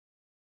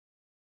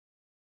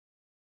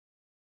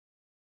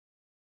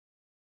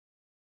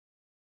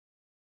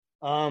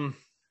Um,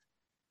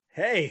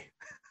 hey,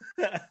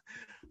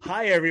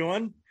 hi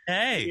everyone.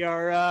 Hey,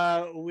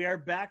 We are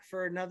back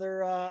for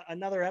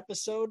another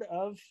episode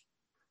of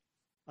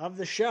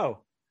the show.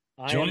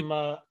 I join am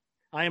uh,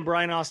 I am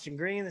Brian Austin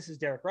Green. This is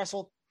Derek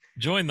Russell.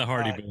 join the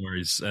Hardy Uh,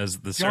 Boys as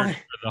the search join,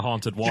 for the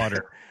haunted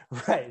water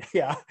right?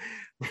 Yeah,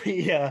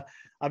 we.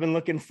 I've been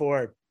looking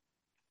for.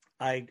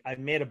 I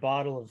made a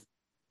bottle of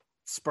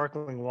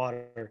sparkling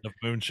water. of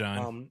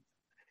moonshine.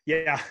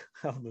 Yeah,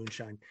 of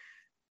moonshine,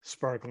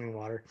 sparkling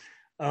water.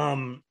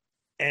 Um,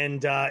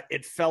 and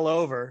it fell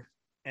over,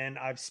 and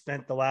I've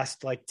spent the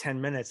last like 10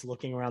 minutes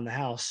looking around the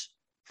house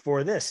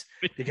for this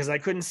because I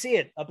couldn't see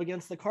it up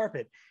against the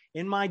carpet.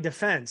 In my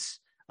defense,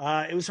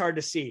 it was hard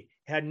to see.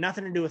 It had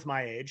nothing to do with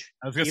my age.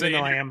 I was going to say,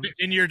 even though I am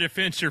in your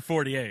defense, you're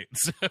 48.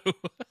 So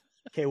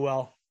okay.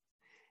 Well,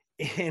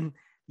 in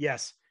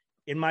yes,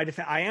 in my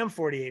defense, I am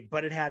 48,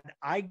 but it had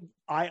I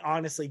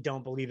honestly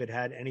don't believe it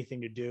had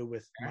anything to do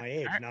with my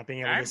age, not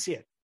being able to see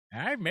it.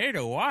 I made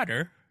a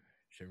water.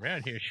 It's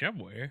around here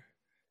somewhere.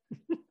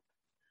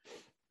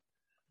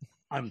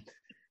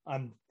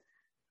 I'm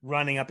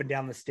running up and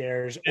down the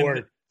stairs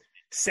or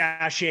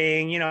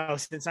sashaying.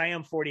 Since I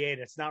am 48,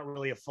 it's not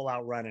really a full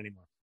out run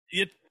anymore.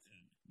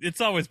 It's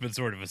always been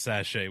sort of a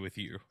sachet with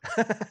you.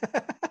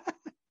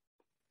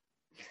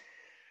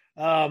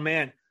 Oh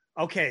man.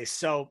 Okay,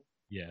 so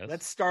Yes.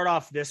 let's start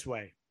off this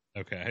way.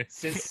 Okay.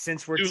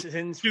 Since we're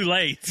too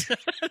late.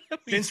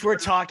 since we're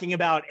talking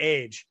about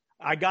age,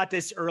 I got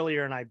this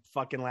earlier and I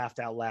fucking laughed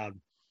out loud.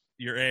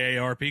 Your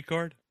AARP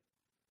card?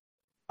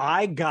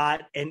 I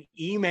got an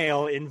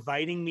email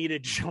inviting me to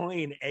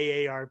join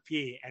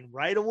AARP, and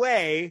right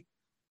away,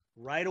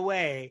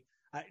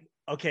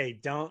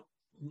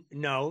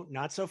 no,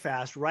 not so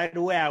fast. Right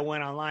away, I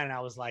went online and I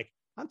was like,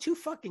 I'm too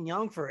fucking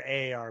young for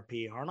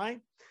AARP, aren't I?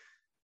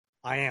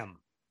 I am.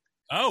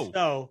 Oh,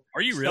 so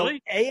are you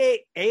really?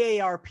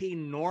 AARP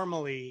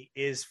normally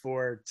is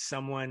for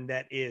someone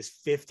that is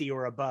 50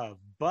 or above,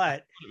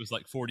 but it was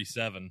like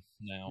 47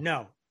 now.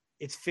 No,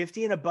 it's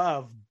 50 and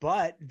above,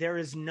 but there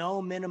is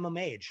no minimum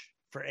age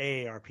for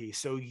AARP.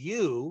 So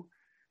you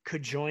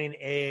could join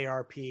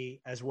AARP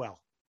as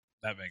well.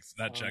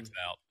 That checks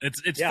out.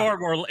 It's far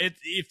more.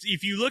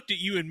 If you looked at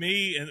you and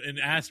me and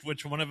asked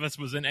which one of us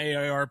was in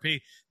AARP,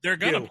 they're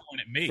gonna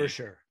point at me for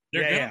sure.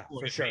 They're gonna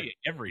point at me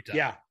every time.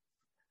 Yeah,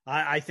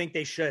 I think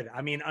they should.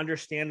 I mean,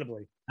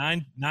 understandably,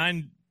 9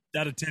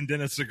 out of 10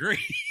 dentists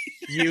agree.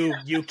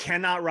 you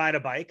cannot ride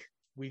a bike.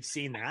 We've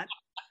seen that.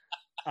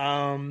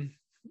 I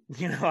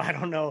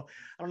don't know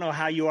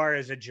how you are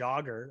as a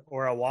jogger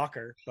or a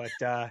walker, but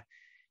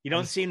you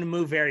don't seem to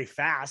move very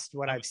fast.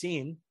 What I've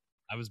seen.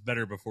 I was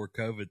better before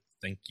COVID.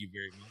 Thank you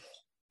very much.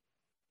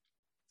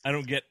 I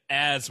don't get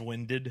as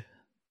winded.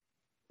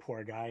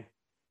 Poor guy.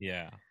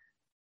 Yeah.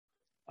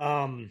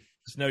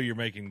 Just know you're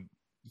making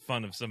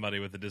fun of somebody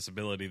with a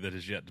disability that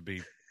is yet to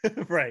be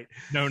right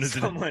known as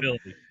a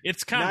disability.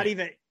 It's kind of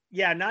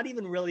not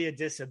even really a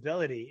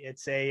disability.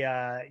 It's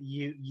a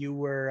you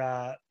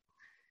were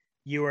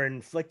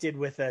inflicted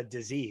with a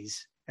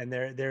disease, and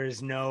there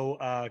is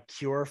no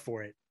cure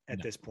for it at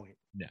this point.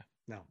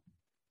 No.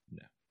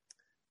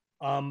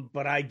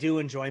 But I do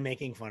enjoy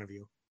making fun of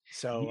you.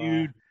 So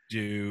you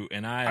do,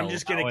 and I'm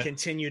just going to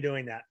continue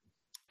doing that.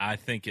 I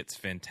think it's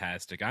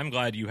fantastic. I'm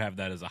glad you have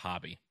that as a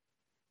hobby.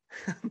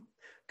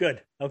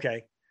 Good.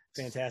 Okay.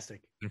 Fantastic.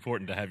 It's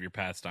important to have your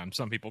pastime.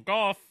 Some people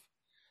golf.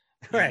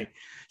 Right.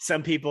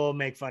 Some people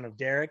make fun of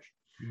Derek.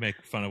 You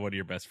make fun of one of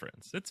your best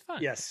friends. It's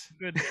fun. Yes.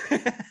 Good.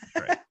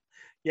 Right.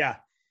 Yeah.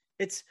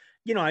 It's,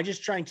 I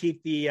just try and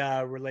keep the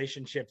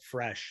relationship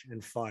fresh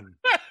and fun.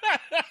 I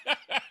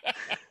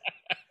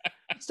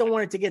just don't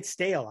want it to get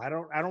stale. I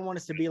don't want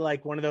us to be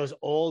like one of those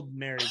old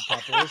married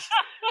couples.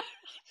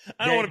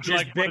 I don't want to be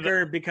just like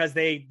bicker because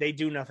they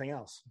do nothing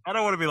else. I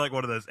don't want to be like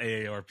one of those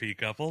AARP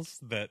couples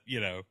that,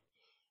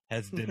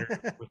 has dinner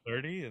for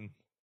 30 and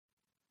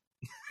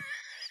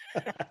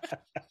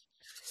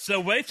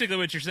So basically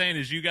what you're saying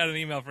is you got an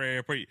email for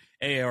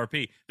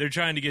AARP. They're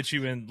trying to get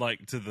you in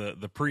like to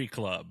the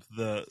pre-club,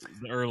 the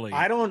early.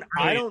 I don't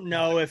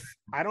know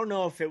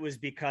if it was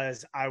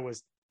because I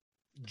was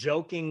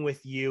joking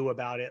with you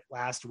about it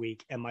last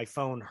week and my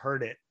phone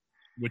heard it.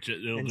 Which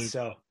it'll do.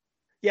 So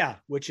yeah,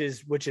 which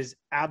is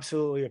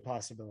absolutely a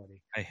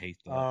possibility. I hate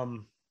that.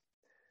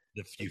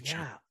 The future.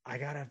 Yeah, I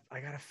got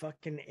a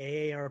fucking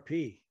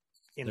AARP.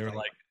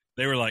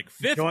 They were like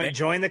fifth.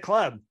 Join the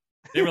club.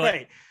 They were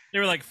like they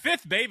were like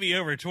fifth baby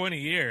over 20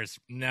 years.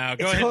 Now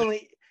go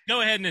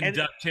ahead and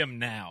induct him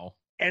now.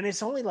 And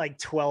it's only like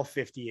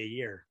 $12.50 a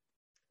year.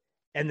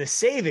 And the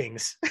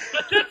savings.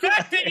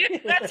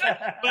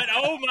 But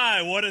oh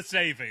my, what a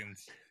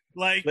savings!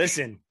 Like,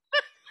 listen.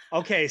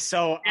 Okay,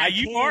 so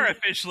you are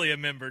officially a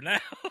member now.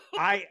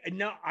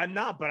 No, I'm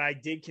not, but I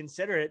did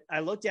consider it. I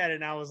looked at it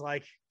and I was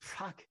like,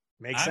 "Fuck,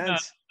 makes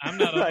sense." I'm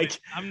not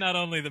I'm not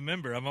only the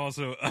member. I'm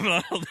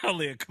not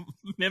only a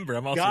member.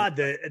 I'm also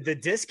the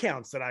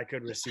discounts that I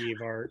could receive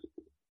are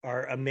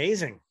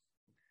amazing.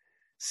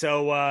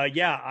 So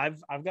yeah,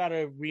 I've got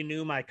to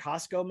renew my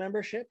Costco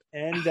membership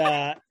and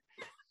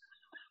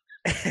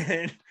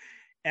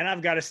and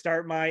I've got to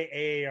start my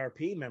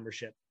AARP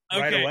membership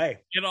right Okay. away.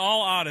 In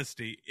all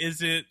honesty,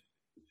 is it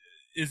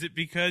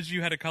because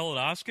you had a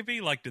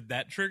colonoscopy? Like, did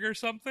that trigger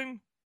something?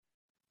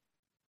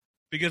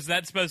 Because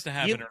that's supposed to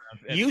happen.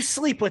 You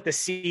sleep with the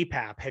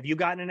CPAP. Have you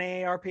gotten an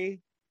AARP?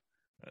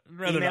 I'd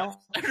rather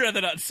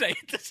not say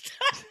it this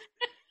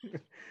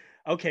time.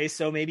 Okay,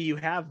 so maybe you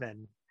have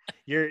then.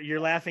 You're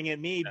laughing at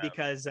me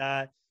because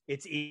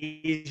it's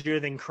easier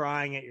than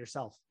crying at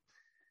yourself.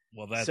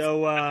 Well, that's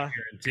so a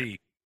guarantee.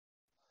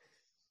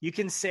 You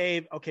can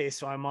save. Okay,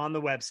 so I'm on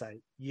the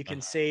website. You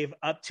can save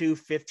up to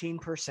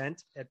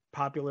 15% at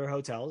popular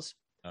hotels.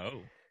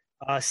 Oh.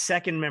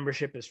 Second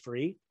membership is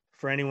free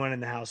for anyone in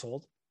the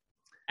household.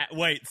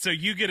 Wait, so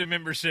you get a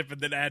membership and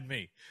then add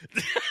me?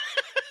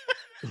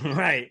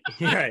 Right.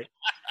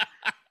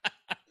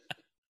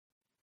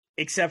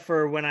 Except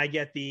for when I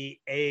get the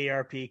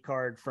AARP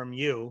card from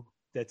you,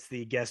 that's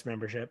the guest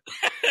membership.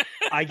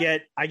 I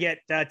get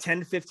 10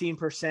 to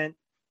 15%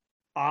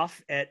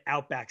 off at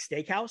Outback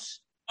Steakhouse.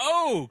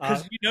 Oh,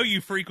 because you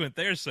frequent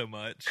there so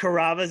much.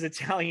 Carrabba's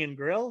Italian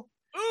Grill.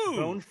 Ooh.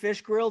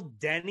 Bonefish Grill,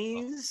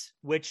 Denny's,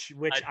 which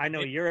I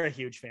know you're a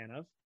huge fan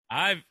of.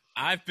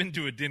 I've been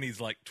to a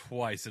Denny's like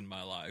twice in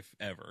my life,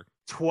 ever.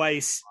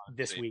 Twice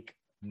this week.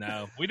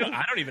 No, we don't.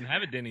 I don't even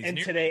have a Denny's. And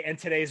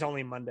today's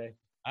only Monday.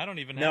 I don't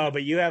even. No,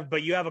 but you have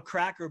a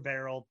Cracker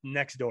Barrel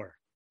next door.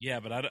 Yeah,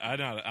 but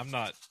I'm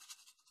not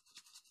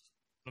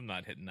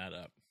hitting that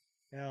up.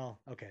 Oh,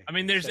 okay. I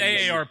mean, there's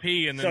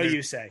AARP, and then so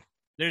you say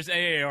there's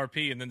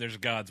AARP, and then there's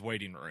God's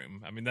Waiting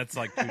Room. I mean, that's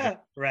like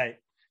right.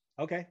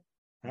 Okay.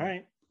 All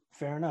right.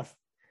 Fair enough.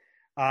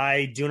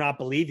 I do not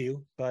believe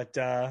you, but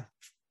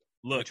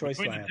look,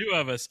 between the two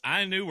of us,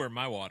 I knew where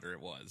my water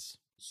was.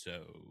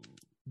 So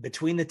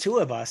between the two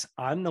of us,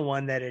 I'm the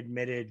one that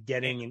admitted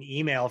getting an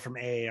email from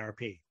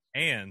AARP.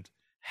 And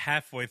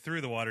halfway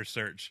through the water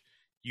search,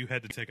 you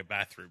had to take a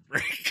bathroom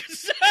break.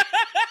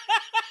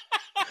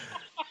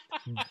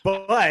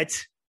 But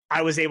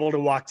I was able to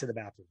walk to the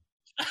bathroom.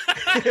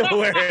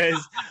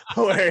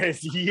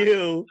 whereas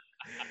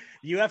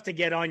you have to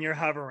get on your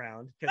hover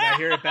round, because I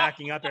hear it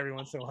backing up every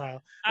once in a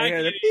while. I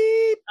hear the beep,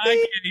 beep. I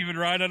can't even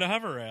ride on a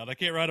hover round. I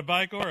can't ride a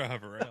bike or a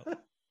hover round.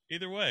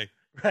 Either way.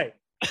 Right.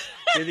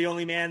 You're the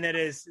only man that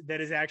has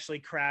actually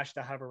crashed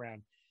a hover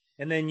round.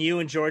 And then you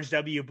and George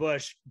W.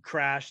 Bush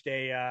crashed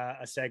a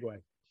Segway.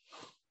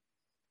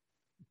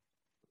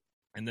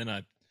 And then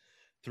I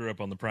threw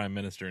up on the prime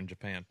minister in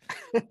Japan.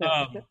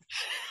 That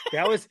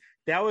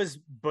was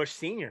Bush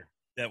Sr.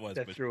 That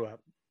Bush. Threw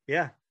up.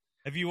 Yeah.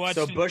 Have you watched?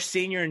 So Bush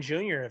Sr. and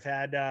Jr. have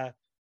had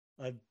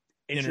an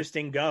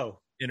interesting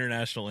go.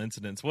 International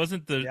incidents.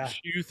 Wasn't the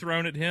shoe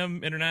thrown at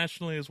him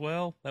internationally as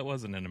well? That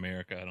wasn't in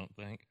America, I don't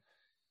think.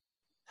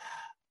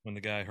 When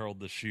the guy hurled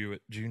the shoe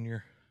at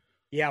Junior.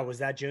 Yeah, was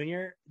that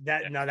Junior?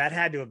 No, that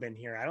had to have been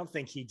here. I don't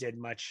think he did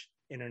much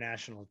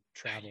international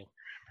travel.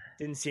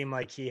 Didn't seem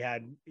like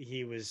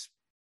he was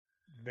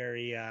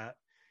very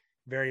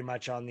very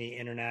much on the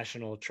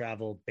international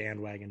travel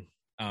bandwagon.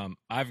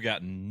 I've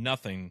got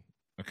nothing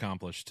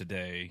accomplished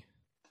today.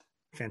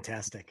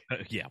 Fantastic.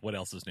 Yeah, what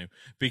else is new?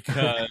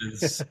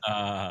 Because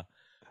I've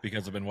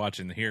been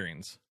watching the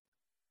hearings.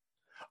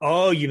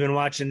 Oh, you've been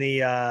watching the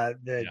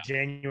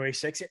January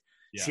 6th?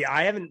 Yeah. See,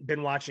 I haven't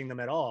been watching them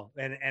at all,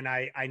 and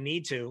I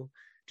need to,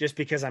 just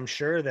because I'm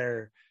sure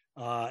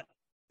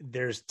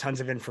there's tons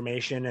of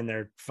information and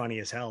they're funny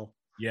as hell.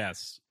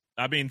 Yes,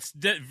 I mean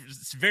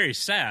it's very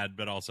sad,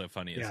 but also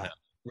funny as hell.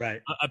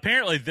 Right.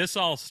 Apparently, this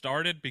all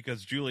started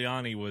because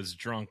Giuliani was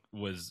drunk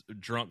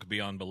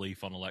beyond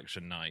belief on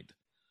election night,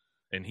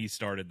 and he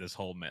started this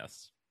whole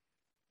mess.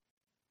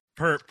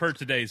 Per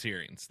today's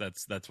hearings,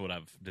 that's what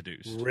I've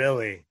deduced.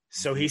 Really?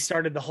 So he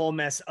started the whole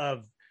mess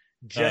of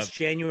just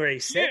January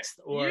 6th,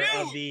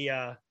 of the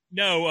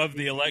of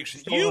the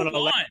election. You won.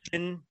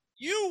 Election.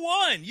 You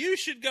won. You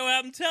should go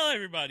out and tell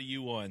everybody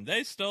you won.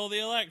 They stole the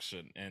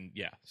election, and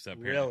so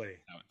really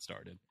how it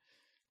started.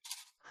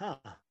 Huh?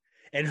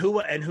 And who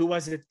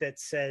was it that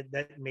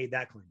made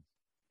that claim?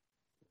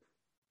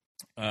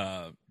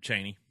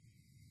 Cheney.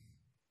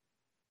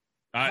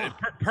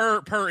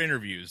 Per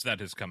interviews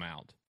that has come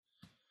out.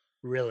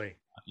 Really?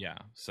 Yeah.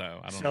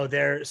 So I don't.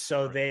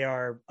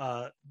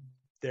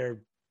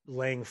 They're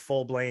laying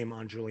full blame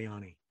on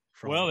Giuliani.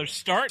 They're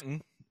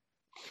starting.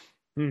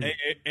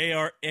 AARP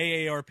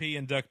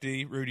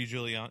inductee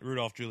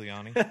Rudolph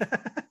Giuliani.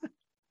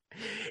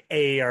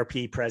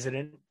 AARP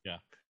president. Yeah.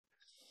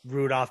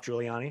 Rudolph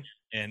Giuliani.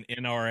 An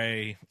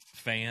NRA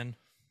fan,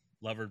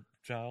 lover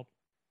child.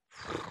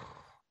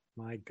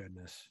 My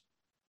goodness.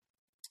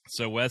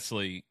 So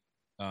Wesley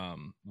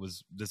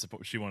was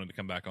disappointed. She wanted to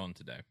come back on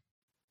today.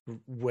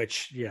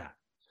 Which,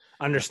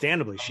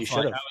 understandably, she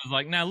should have. I was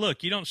like, now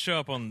look, you don't show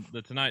up on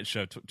the Tonight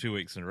Show 2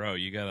 weeks in a row.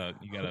 You gotta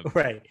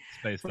right.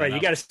 Space that right. out.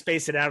 You gotta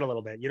space it out a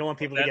little bit. You don't want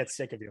people to get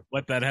sick of you.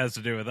 What that has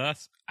to do with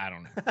us, I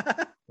don't know.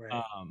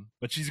 Right.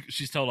 But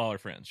she's told all her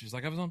friends. She's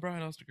like, I was on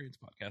Brian Austin Green's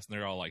podcast, and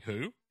they're all like,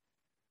 who?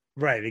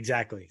 Right.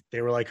 Exactly.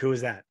 They were like, who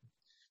is that?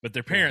 But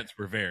their parents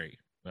were very,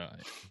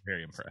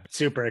 very impressed.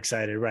 Super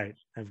excited. Right.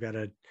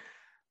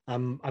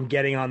 I'm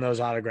getting on those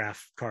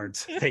autograph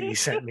cards that you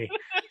sent me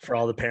for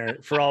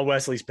all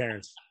Wesley's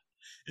parents.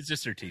 It's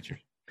just her teacher.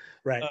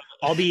 Right.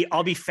 I'll be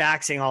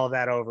faxing all of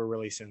that over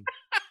really soon.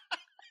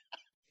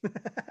 As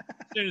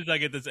soon as I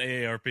get this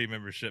AARP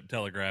membership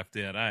telegraphed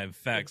in, I am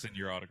faxing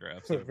your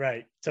autographs.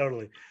 Right.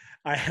 Totally.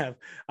 I have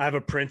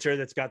a printer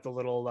that's got the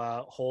little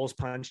holes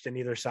punched in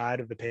either side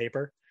of the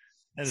paper.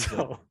 That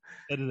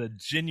is a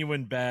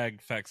genuine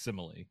bag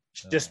facsimile.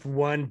 Just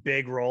one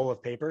big roll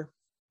of paper.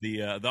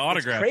 The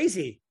autograph. It's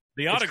crazy.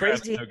 The autograph.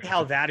 It's crazy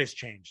how that has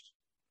changed.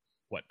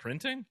 What,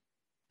 printing?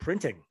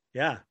 Printing.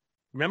 Yeah.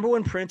 Remember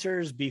when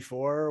printers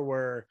before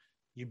were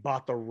you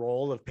bought the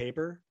roll of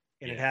paper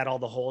and it had all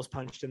the holes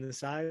punched in the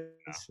sides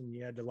and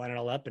you had to line it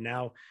all up, and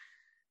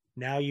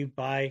now you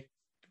buy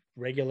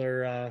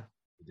regular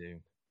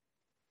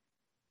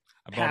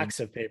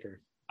packs of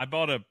paper.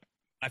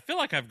 I feel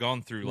like I've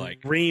gone through like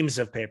reams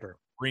of paper.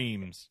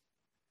 Reams.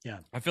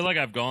 Yeah. I feel like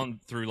I've gone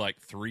through like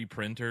 3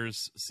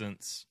 printers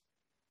since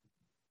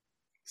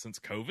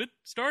COVID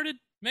started,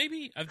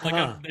 maybe.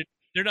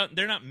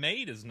 They're not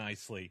made as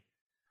nicely.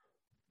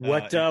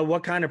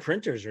 What kind of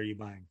printers are you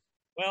buying?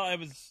 Well,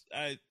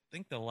 I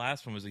think the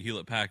last one was a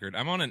Hewlett Packard.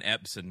 I'm on an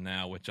Epson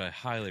now, which I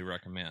highly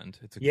recommend.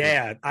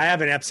 I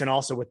have an Epson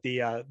also with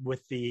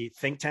the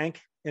think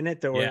tank in it,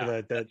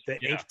 the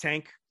ink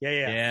tank.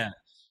 Yeah.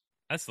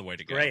 That's the way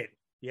to go. Great.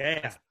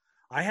 Yeah.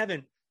 I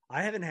haven't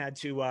had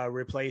to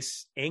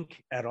replace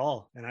ink at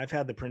all, and I've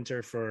had the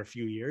printer for a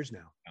few years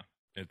now. Yeah.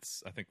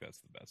 I think that's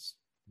the best.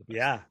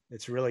 Yeah,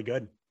 it's really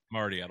good. I'm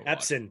already out of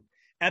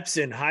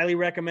Epson, highly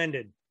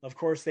recommended. Of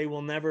course, they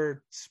will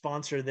never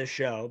sponsor this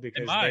show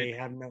because they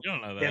have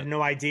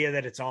no idea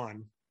that it's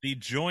on. The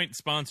joint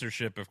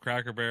sponsorship of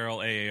Cracker Barrel,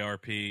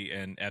 AARP,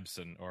 and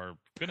Epson are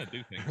gonna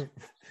do things.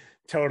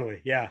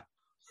 Totally, yeah.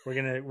 We're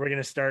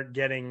gonna start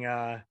getting.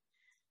 We're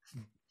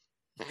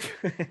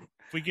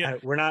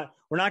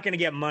not gonna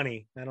get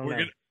money. I don't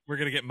know. We're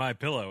gonna get My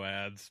Pillow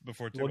ads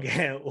before.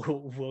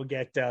 We'll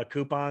get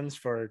coupons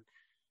for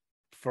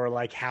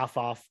like half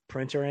off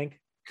printer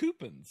ink.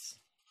 Coupons.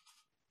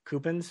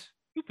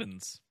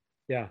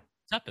 Yeah.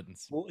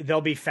 Tuppence. Well,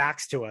 they'll be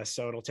faxed to us,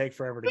 so it'll take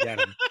forever to get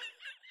them.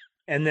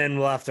 And then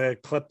we'll have to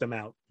clip them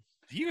out.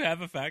 Do you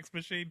have a fax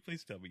machine?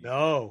 Please tell me.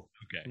 No.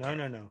 Okay. No.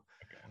 Okay.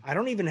 I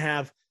don't even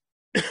have.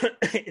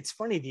 It's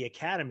funny. The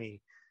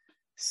Academy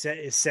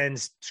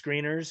sends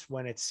screeners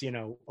when it's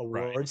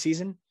award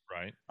season,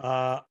 right?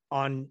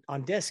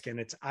 On disc,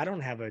 and I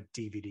don't have a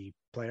DVD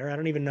player. I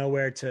don't even know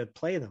where to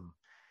play them.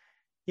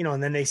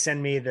 And then they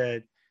send me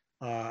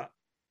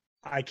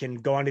I can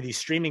go onto these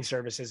streaming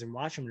services and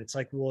watch them. And it's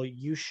like, well,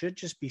 you should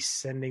just be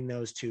sending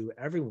those to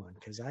everyone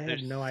because I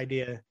have no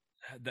idea.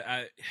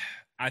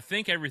 I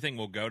think everything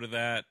will go to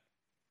that.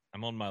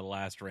 I'm on my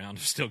last round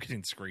of still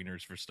getting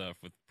screeners for stuff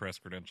with press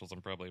credentials.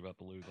 I'm probably about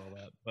to lose all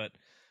that. But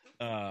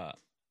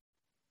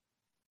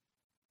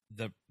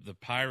the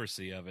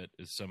piracy of it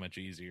is so much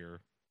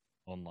easier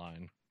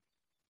online.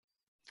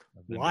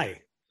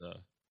 Why?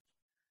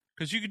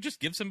 Because you could just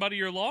give somebody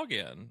your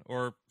login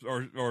or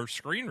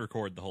screen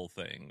record the whole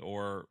thing,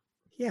 or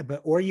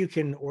or you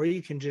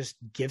can just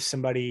give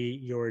somebody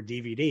your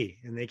DVD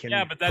and they can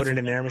put it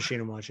in their machine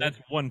and watch it. That's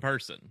one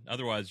person.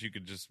 Otherwise,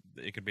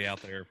 it could be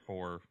out there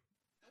for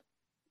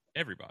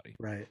everybody.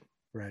 Right.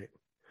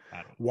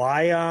 I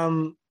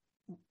don't.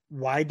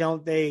 Why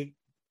don't they,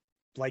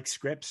 like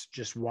Scripps,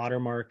 just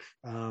watermark?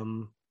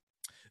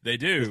 They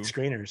do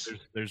screeners.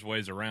 There's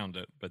ways around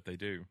it, but they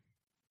do.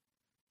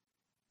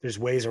 There's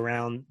ways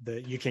around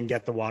that you can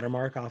get the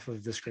watermark off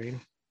of the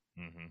screen.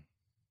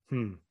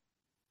 Mm-hmm.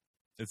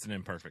 It's an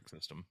imperfect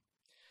system.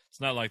 It's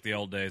not like the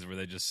old days where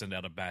they just send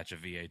out a batch of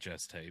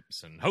VHS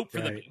tapes and hope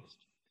for the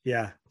best.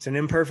 Yeah, it's an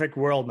imperfect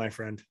world, my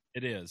friend.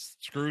 It is.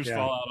 Screws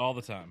fall out all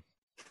the time.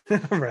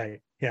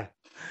 Right. Yeah.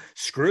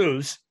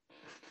 Screws.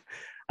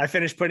 I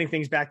finished putting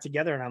things back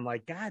together and I'm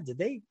like, God, did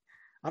they?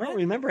 I don't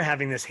remember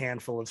having this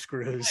handful of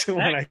screws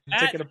when I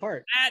took it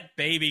apart. That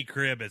baby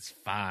crib is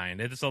fine.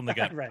 It's only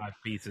got 5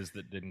 pieces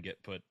that didn't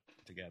get put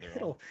together.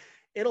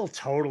 It'll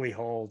totally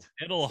hold.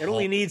 It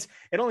only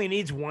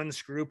needs 1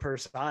 screw per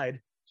side.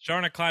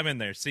 Sharna, climb in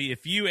there. See,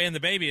 if you and the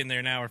baby in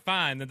there now are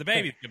fine, then the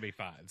baby's gonna be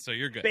fine. So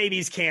you're good.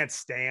 Babies can't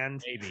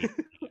stand. Baby,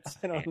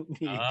 I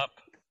don't need up.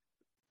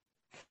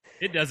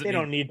 It doesn't. They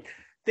don't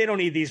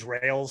need these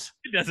rails.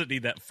 It doesn't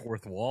need that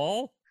 4th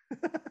wall.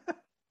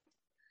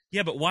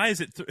 Yeah, but why is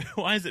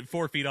it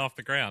 4 feet off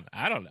the ground?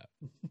 I don't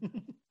know.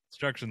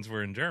 Instructions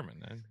were in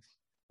German.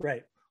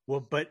 Right. Well,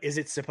 but is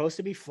it supposed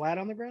to be flat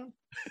on the ground?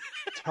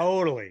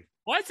 Totally.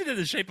 Why is it in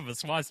the shape of a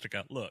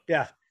swastika? Look.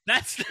 Yeah.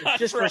 That's not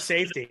just for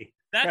safety.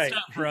 That's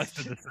not for us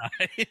to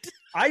decide.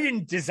 I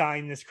didn't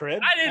design this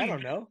crib. I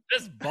don't know.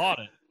 Just bought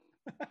it.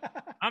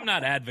 I'm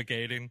not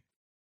advocating.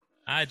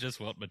 I just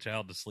want my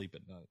child to sleep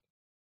at night.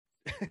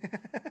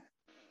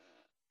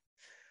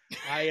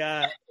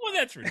 Well,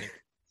 that's ridiculous.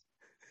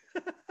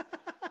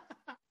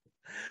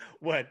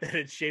 What? That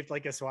it's shaped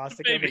like a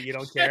swastika, but you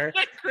don't care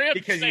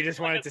because you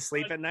just want it to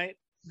sleep at night?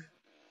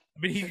 I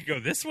mean, he could go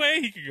this way.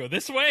 He could go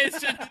this way.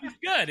 It's just he's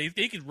good.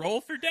 He can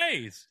roll for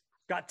days.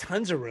 Got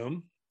tons of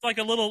room. like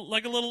a little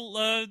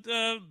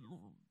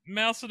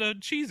mouse at a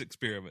cheese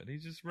experiment. He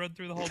just run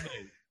through the whole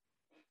maze.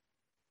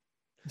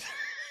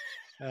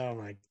 Oh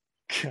my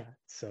God,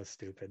 so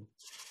stupid.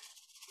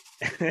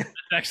 It's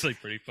actually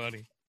pretty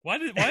funny. Why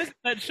is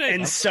that shape?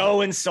 And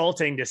so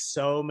insulting to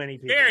so many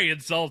people. Very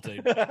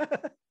insulting. Well,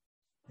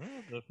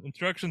 the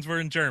instructions were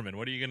in German.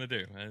 What are you going to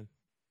do?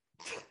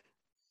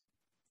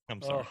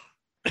 I'm sorry.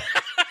 Oh.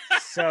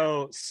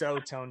 So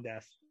tone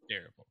deaf.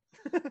 Terrible.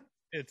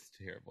 It's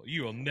terrible.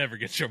 You will never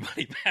get your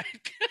money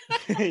back.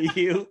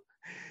 You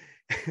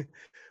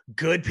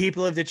good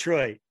people of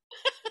Detroit,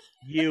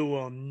 you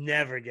will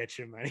never get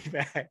your money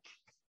back.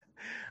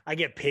 I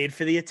get paid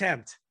for the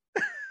attempt.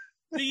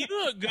 So you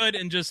look good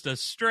in just a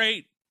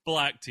straight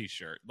black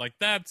t-shirt. Like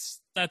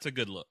that's a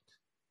good look.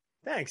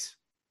 Thanks.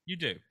 You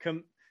do.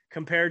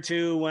 Compared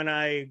to when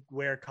I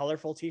wear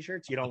colorful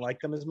t-shirts, you don't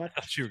like them as much?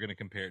 I thought you were going to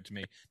compare it to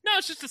me. No,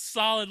 it's just a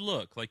solid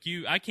look. Like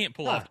I can't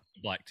pull off a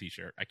black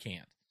t-shirt. I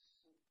can't.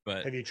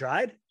 But have you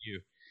tried?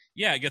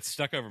 Yeah, it gets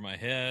stuck over my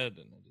head,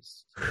 and I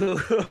just.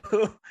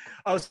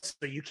 Oh,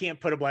 so you can't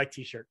put a black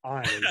t-shirt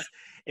on.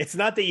 It's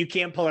not that you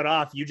can't pull it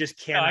off; you just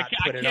cannot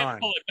put it on. I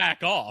can't pull it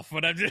back off,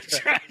 but I'm just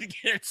trying to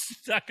get it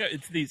stuck.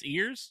 It's these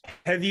ears.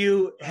 Have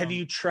you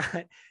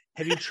tried?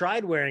 Have you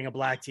tried wearing a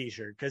black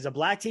t-shirt? Because a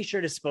black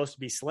t-shirt is supposed to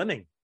be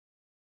slimming.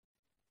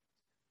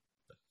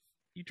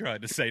 You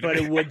tried to say, but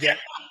it would get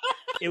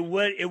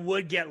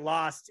get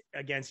lost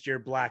against your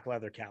black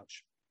leather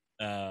couch.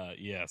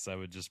 Yes, I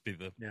would just be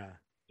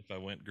if I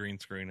went green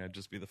screen, I'd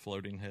just be the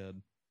floating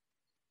head.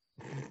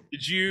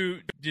 Did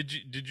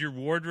your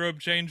wardrobe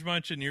change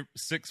much in your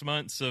 6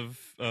 months of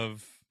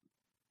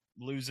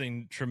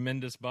losing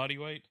tremendous body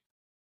weight?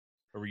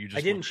 Or were you just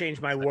I didn't change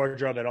my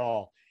wardrobe at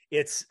all.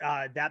 It's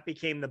that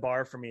became the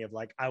bar for me of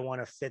like, I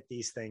want to fit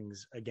these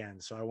things again.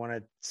 So I want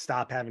to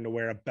stop having to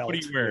wear a belt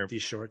with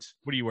these shorts.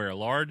 What do you wear? A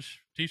large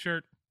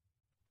t-shirt?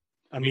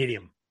 A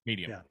medium.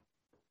 Medium. Yeah.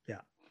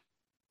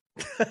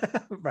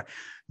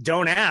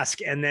 Don't ask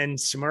and then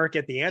smirk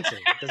at the answer.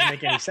 It doesn't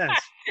make any sense.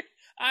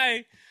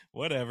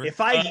 Whatever.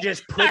 If I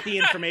just put the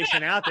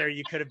information out there,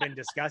 you could have been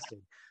disgusted.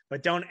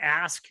 But don't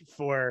ask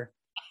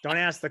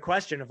the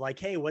question of like,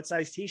 hey, what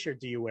size t-shirt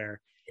do you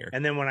wear? Here.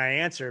 And then when I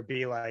answer,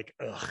 be like,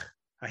 ugh,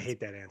 I hate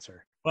that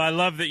answer. Well, I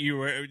love that you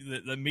were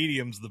the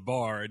medium's the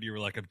bar, and you were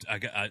like,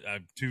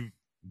 I'm too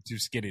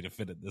skinny to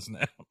fit in this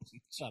now.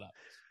 Shut up.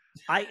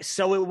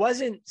 So it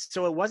wasn't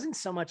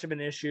so much of an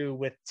issue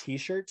with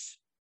t-shirts,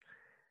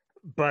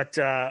 but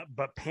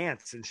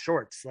pants and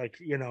shorts. Like,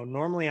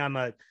 normally I'm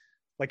a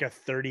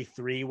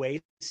 33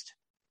 waist.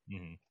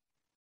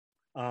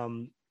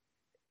 Mm-hmm.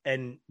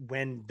 And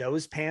when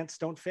those pants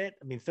don't fit,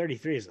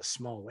 33 is a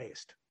small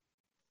waist.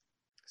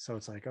 So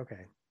it's like,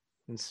 okay,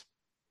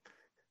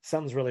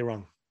 something's really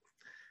wrong.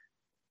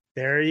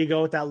 There you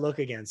go with that look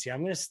again. See,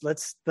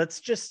 let's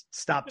just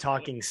stop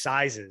talking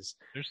sizes.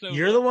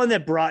 You're the one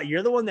that brought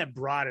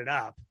it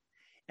up,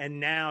 and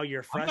now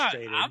you're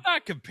frustrated. I'm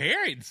not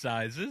comparing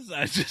sizes.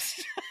 I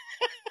just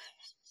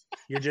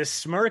you're just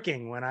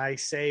smirking when I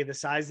say the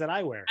size that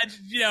I wear.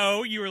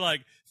 You were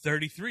like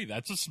 33.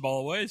 That's a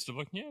small waist. I'm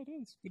like, yeah, it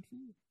is. Good for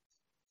you.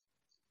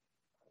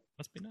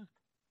 Must be nice.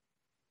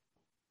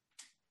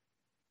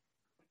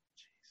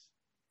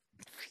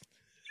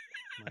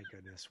 My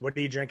goodness, what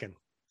are you drinking?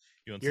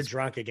 You're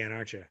drunk again,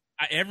 aren't you?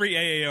 Every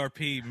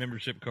AARP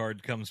membership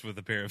card comes with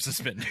a pair of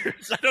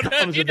suspenders. I don't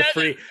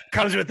know.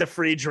 Comes with the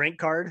free drink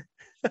card.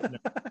 No.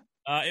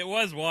 It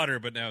was water,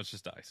 but now it's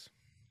just ice.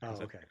 Oh,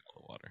 okay.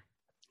 Water.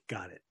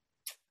 Got it.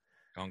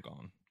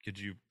 Gone. Could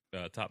you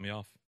top me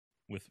off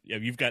with? Yeah,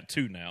 you've got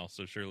two now,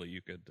 so surely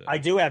you could. I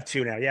do have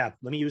two now. Yeah,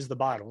 let me use the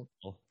bottle.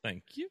 Well,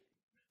 thank you.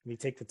 Let me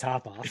take the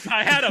top off. If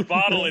I had a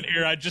bottle in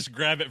here, I'd just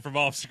grab it from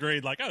off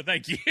screen, like, oh,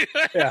 thank you.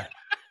 Yeah.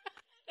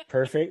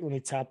 Perfect. Let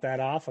me top that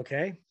off.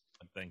 Okay.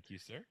 Thank you,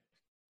 sir.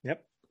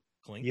 Yep.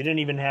 Clink. You didn't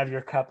even have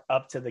your cup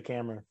up to the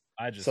camera.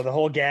 So the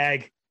whole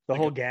gag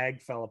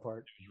fell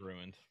apart. It was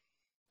ruined.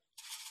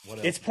 What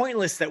else? It's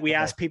pointless that we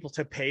ask people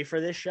to pay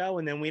for this show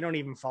and then we don't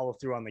even follow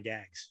through on the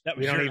gags.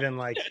 We don't even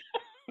like.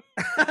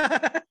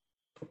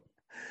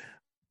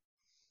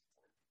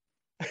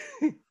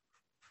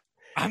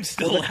 I'm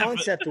still. Well,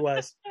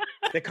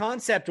 the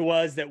concept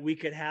was that we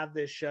could have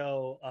this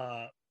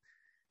show.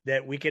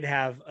 That we could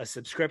have a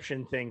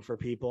subscription thing for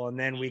people, and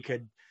then we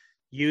could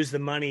use the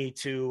money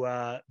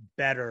to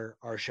better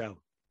our show.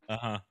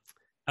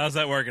 How's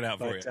that working out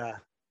for you?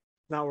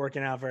 Not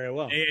working out very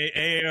well.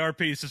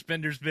 AARP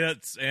suspenders,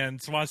 bits,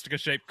 and swastika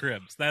shaped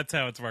cribs. That's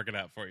how it's working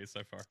out for you so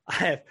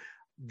far.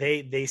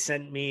 They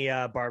sent me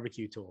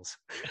barbecue tools.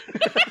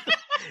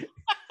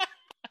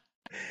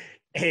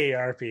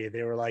 AARP.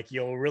 They were like,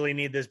 "You'll really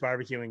need this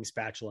barbecuing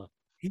spatula."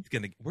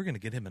 We're gonna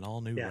get him an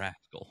all new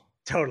Rascal.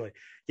 Totally.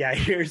 Yeah.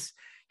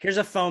 Here's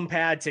a foam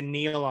pad to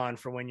kneel on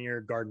for when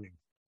you're gardening.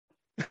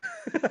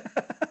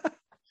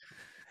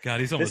 God,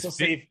 he's almost.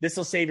 This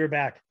will save your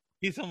back.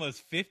 He's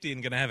almost 50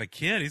 and gonna have a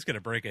kid. He's gonna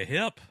break a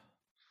hip.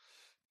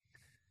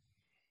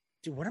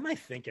 Dude, what am I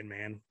thinking,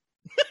 man?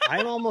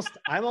 I'm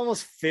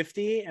almost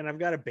 50 and I've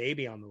got a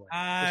baby on the way.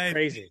 It's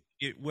crazy.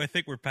 I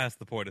think we're past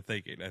the point of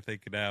thinking. I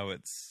think now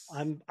it's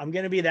I'm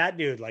going to be that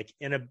dude, like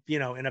in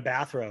a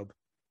bathrobe,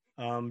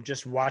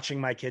 just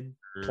watching my kid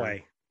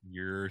play.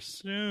 You're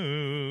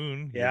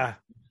soon. Yeah.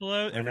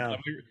 You're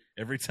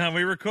every time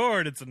we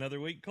record, it's another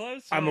week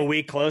closer. I'm a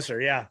week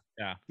closer. Yeah.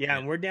 Yeah.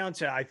 And we're down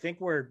to, I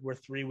think we're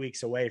 3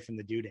 weeks away from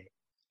the due date.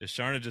 Is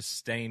Sharna just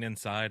staying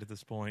inside at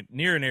this point,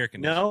 near an air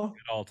conditioner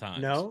at all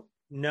times?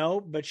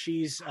 No, but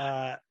she's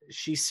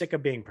sick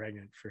of being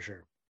pregnant for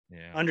sure.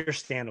 Yeah,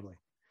 understandably.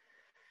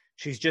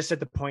 She's just at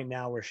the point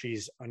now where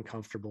she's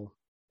uncomfortable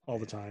all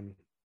the time.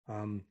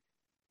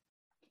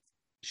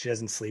 She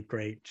doesn't sleep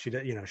great. She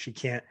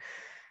can't.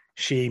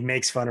 She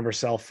makes fun of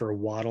herself for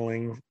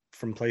waddling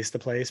from place to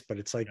place, but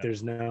it's like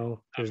there's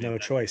no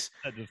choice.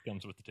 That just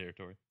comes with the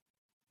territory.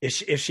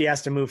 If she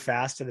has to move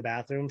fast to the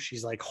bathroom,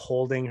 she's like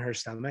holding her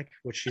stomach,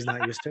 which she's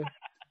not used to.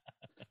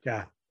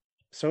 Yeah.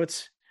 So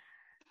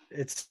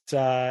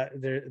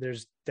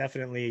there's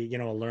definitely,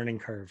 a learning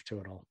curve to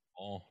it all.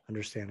 Oh,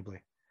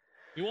 understandably.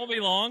 It won't be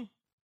long.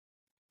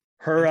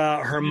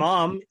 Her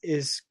mom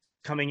is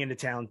coming into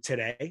town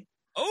today.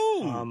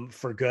 Oh,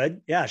 for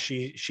good. Yeah.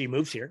 She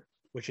moves here,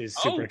 which is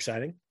super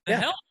exciting. The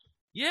hell?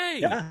 Yay.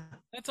 Yeah.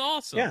 That's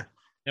awesome. Yeah.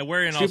 Now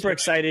we're in super Australia.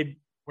 Excited.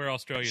 Where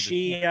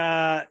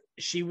Australia?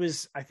 She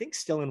was, I think,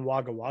 still in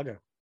Wagga Wagga,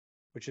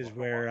 which is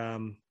where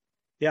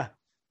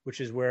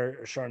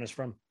Sharna's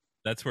from.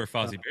 That's where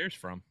Fozzie Bear's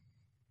from.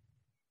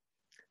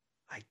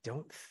 I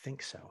don't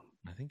think so.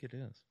 I think it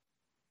is.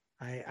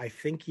 I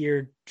think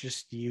you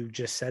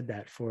just said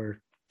that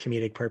for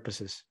comedic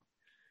purposes.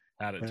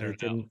 How'd it turn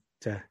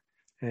out?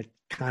 It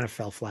kind of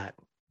fell flat.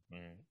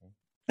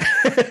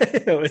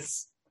 Mm-hmm. It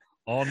was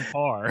on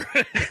par.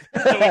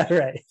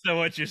 Right. So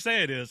what you're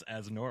saying is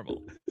as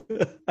normal.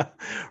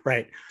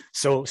 Right.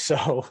 So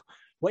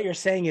what you're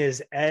saying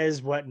is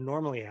as what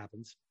normally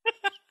happens.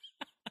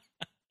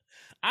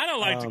 I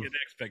don't like to get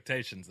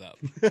expectations up.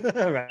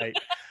 Right.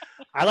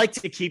 I like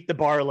to keep the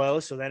bar low,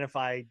 so then if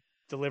I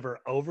deliver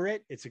over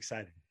it, it's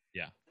exciting.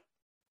 Yeah.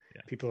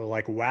 People are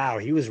like, wow,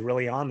 he was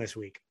really on this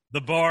week.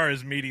 The bar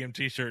is medium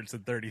t-shirts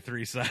and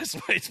 33 size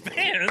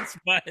waistbands,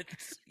 but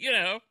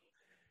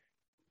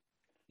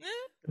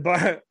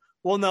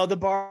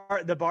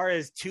the bar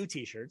is 2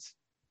 t-shirts.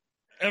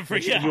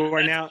 You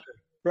are now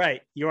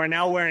right. You are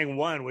now wearing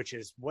one, which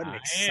is what an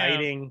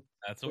exciting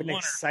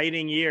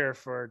exciting year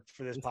for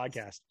this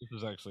podcast. This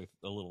is actually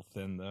a little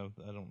thin though.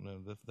 I don't know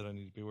that I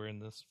need to be wearing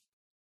this.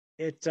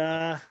 It's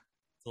a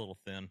little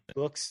thin. But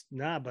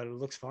it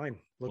looks fine.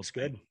 Looks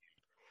good.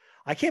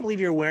 I can't believe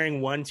you're wearing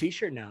one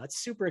t-shirt now. It's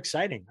super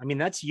exciting. I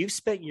mean, you've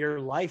spent your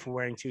life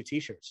wearing 2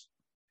 t-shirts.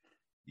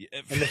 Yeah.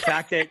 And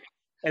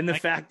the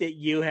fact that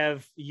you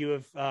have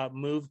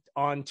moved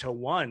on to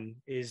one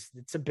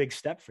it's a big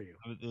step for you.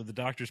 The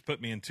doctors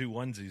put me in 2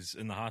 onesies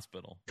in the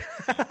hospital.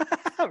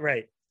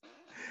 Right.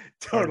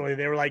 Totally.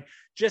 They were like,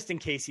 just in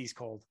case he's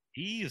cold.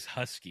 He is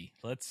husky.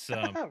 Let's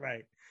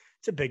right.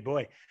 It's a big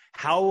boy.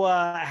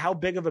 How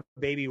big of a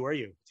baby were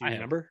you? Do you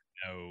remember?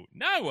 No,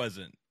 I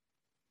wasn't.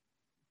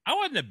 I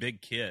wasn't a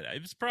big kid. I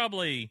was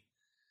probably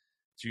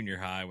junior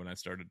high when I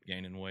started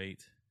gaining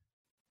weight.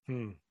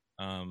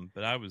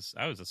 But I was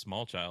a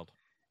small child.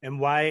 And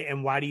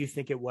why do you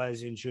think it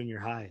was in junior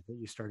high that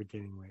you started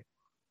gaining weight?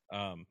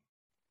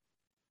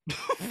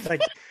 It's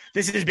like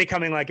this is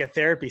becoming like a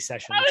therapy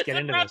session. Let's get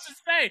into this.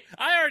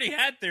 I already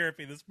had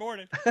therapy this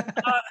morning.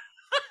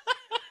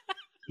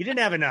 You didn't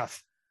have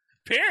enough.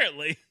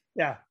 Apparently.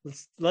 Yeah,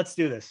 let's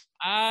do this.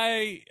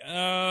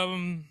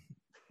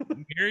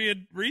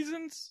 Myriad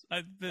reasons.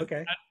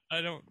 Okay.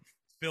 I don't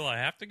feel I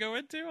have to go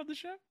into on the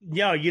show.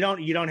 No, you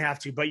don't have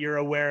to, but you're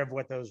aware of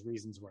what those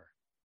reasons were.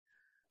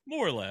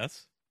 More or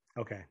less.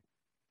 Okay.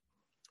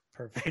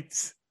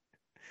 Perfect.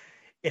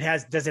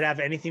 Does it have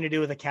anything to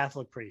do with a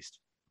Catholic priest?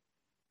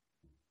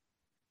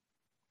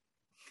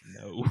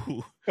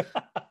 No.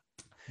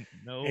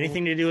 No.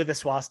 Anything to do with the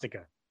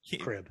swastika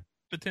crib?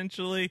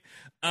 Potentially.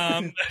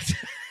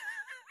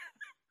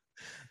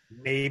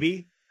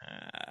 Maybe.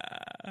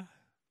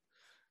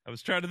 I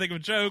was trying to think of a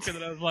joke, and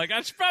then I was like,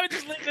 I should probably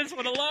just leave this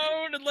one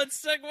alone, and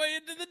let's segue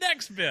into the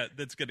next bit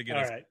that's going to get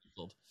us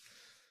canceled.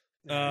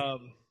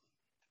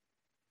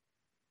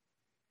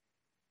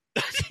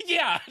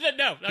 Yeah,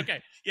 no,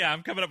 okay. Yeah,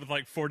 I'm coming up with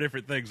like 4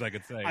 different things I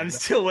could say. I'm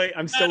still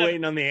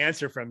waiting on the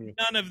answer from you.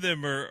 None of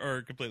them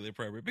are completely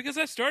appropriate because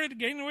I started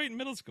gaining weight in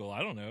middle school.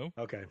 I don't know.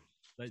 Okay.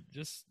 That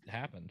just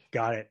happened.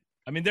 Got it.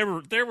 I mean, there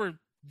were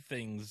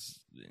things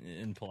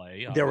in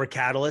play. There were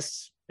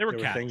catalysts. There were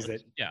things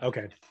that. Yeah.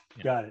 Okay.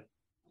 Yeah. Got it.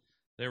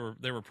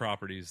 There were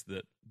properties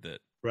that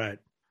right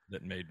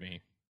that made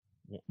me.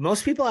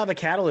 Most people have a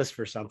catalyst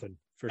for something,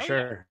 for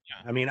sure.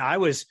 Yeah. I mean, I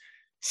was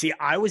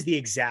the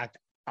exact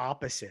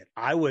opposite.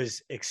 I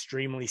was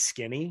extremely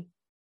skinny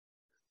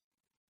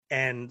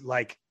and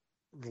like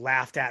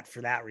laughed at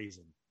for that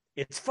reason.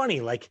 It's funny,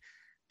 like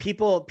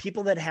people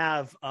that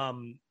have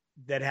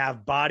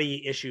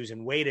body issues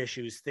and weight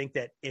issues think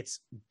that it's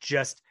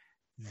just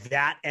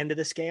that end of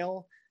the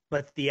scale.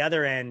 but the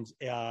other end,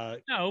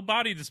 No,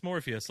 body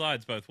dysmorphia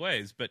slides both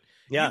ways. But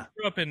yeah, you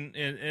grew up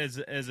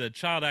as a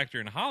child actor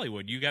in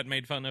Hollywood. You got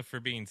made fun of for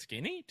being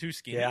skinny, too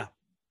skinny.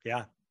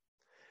 yeah,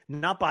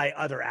 not by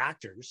other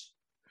actors,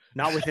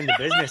 not within the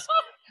business.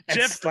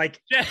 Jeff,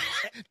 like Jeff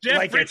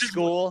like Bridges, at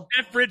school.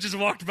 Jeff Bridges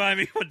walked by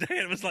me one day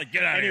and was like,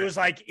 "Get out!" And here. he was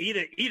like, "Eat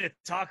a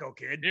taco,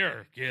 kid."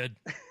 Here, kid.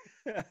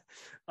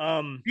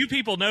 Few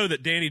people know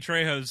that Danny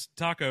Trejo's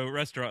taco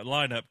restaurant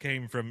lineup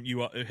came from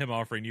him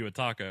offering you a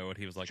taco, and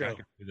he was like, True. "I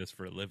can do this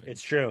for a living."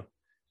 It's true.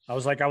 I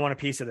was like, "I want a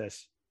piece of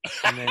this,"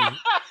 and then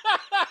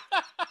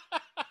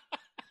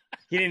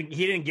he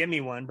didn't give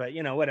me one, but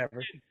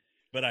whatever.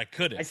 But I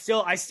couldn't. I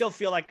still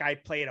feel like I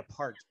played a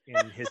part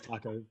in his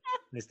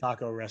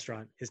taco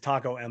restaurant, his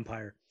taco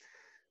empire.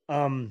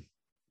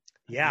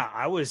 Yeah,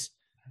 That's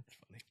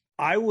funny.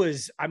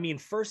 I mean,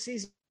 first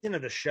season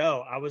of the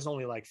show, I was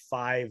only like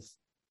 5'6".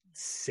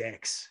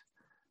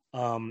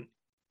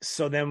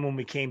 So then when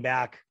we came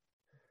back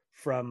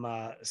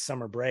from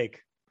summer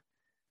break,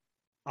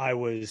 I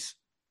was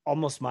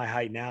almost my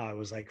height now. I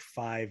was like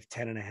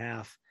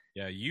 5'10.5".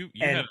 Yeah, you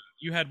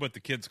had what the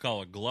kids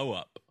call a glow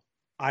up.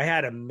 I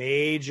had a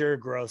major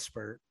growth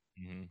spurt,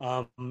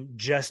 Mm-hmm.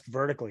 just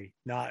vertically,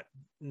 not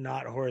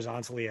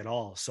horizontally at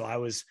all. So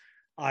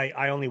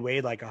I only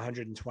weighed like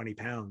 120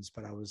 pounds,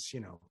 but I was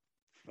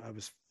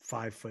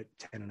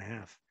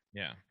 5'10.5".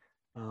 Yeah.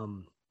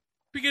 Um,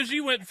 Because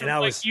you went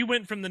from you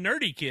went from the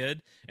nerdy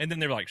kid, and then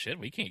they're like, "Shit,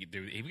 we can't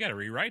do it. We got to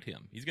rewrite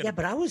him. He's got." Yeah,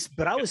 but I was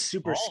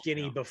super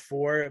skinny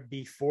before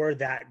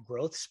that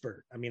growth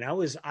spurt. I mean, I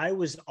was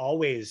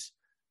always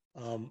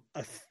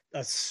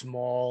a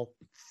small,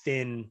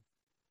 thin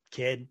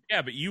kid.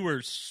 Yeah, but you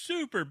were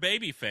super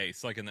baby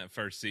face like in that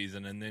first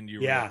season, and then you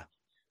were Yeah.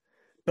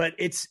 But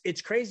it's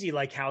crazy,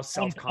 like how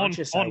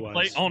self-conscious I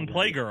was on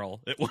Playgirl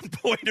at one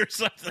point or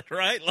something,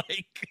 right?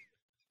 Like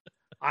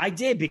I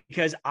did,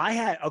 because I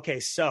had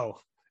so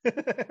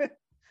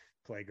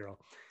Playgirl.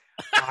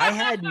 I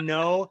had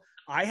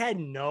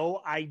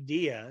no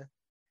idea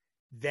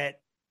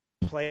that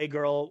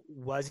Playgirl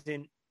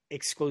wasn't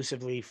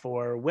exclusively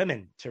for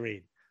women to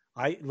read.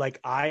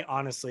 I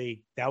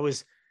honestly, that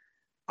was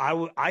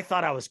I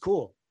thought I was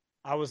cool.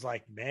 I was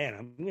like, man,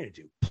 I'm gonna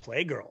do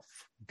Playgirl.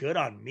 Good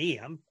on me.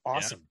 I'm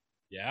awesome.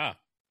 Yeah.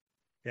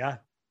 Yeah.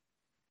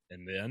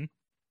 And then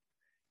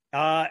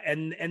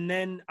and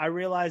then I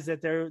realized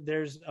that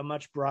there's a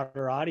much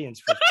broader audience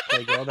for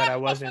Playgirl that I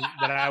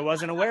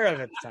wasn't aware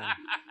of at the time.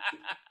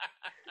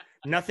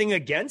 Nothing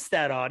against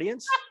that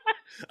audience.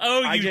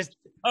 I just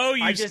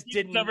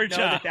didn't know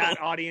that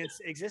audience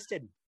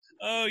existed.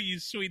 Oh, you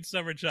sweet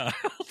summer child.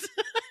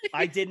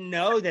 I didn't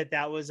know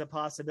that was a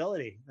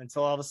possibility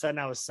until all of a sudden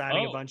I was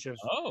signing a bunch of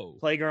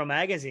Playgirl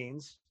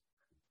magazines.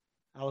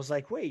 I was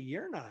like, wait,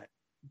 you're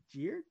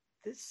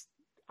this.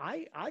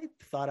 I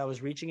thought I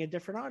was reaching a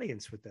different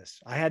audience with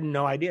this. I had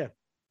no idea.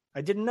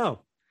 I didn't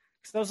know,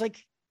 because I was like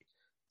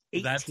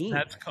 18.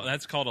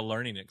 That's called a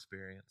learning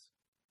experience.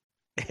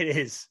 It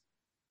is.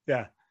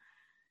 Yeah.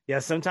 Yeah.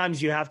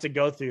 Sometimes you have to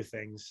go through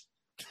things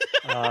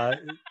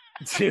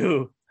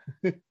to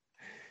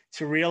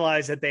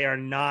realize that they are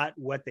not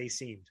what they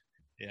seemed.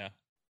 Yeah.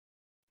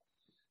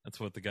 That's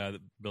what the guy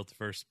that built the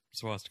first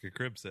swastika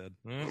crib said.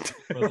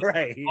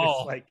 Right.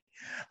 He's like,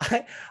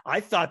 I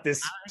thought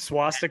this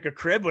swastika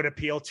crib would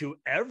appeal to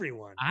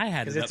everyone.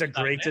 Because it's a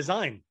great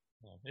design.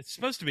 It's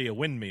supposed to be a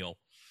windmill.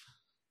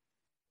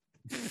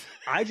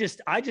 I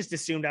just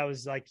assumed I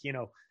was like,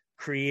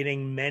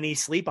 creating many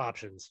sleep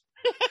options.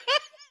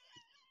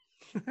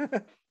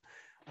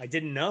 I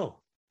didn't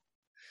know.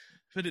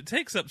 But it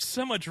takes up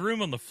so much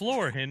room on the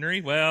floor, Henry.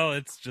 Well,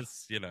 it's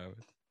just, I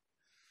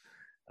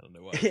don't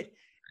know what.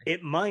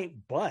 It might,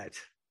 but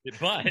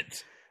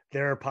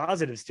there are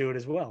positives to it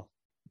as well.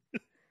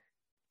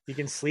 You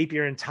can sleep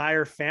your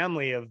entire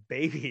family of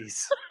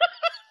babies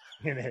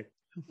in it.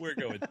 We're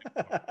going too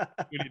far.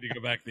 We need to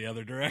go back the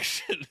other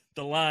direction.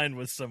 The line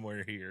was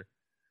somewhere here,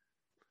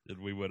 and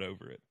we went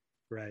over it.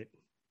 Right.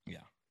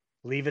 Yeah.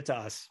 Leave it to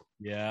us.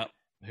 Yeah.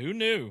 Who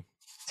knew?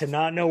 To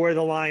not know where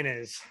the line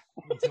is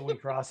until we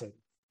cross it.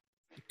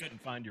 You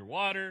couldn't find your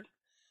water.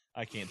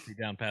 I can't see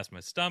down past my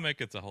stomach.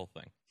 It's a whole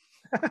thing.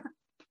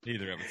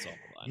 Neither of us saw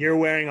the line. You're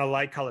wearing a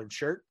light colored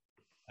shirt?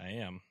 I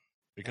am.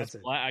 Because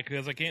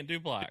I can't do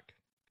black.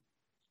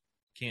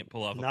 Can't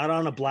pull off. Not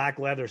on a black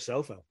leather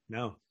sofa.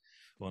 No.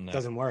 Well, no. It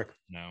doesn't work.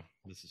 No,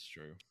 this is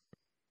true.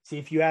 See,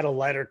 if you had a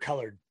lighter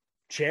colored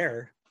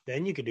chair,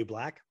 then you could do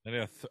black.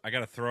 I got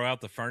to throw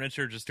out the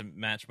furniture just to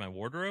match my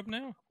wardrobe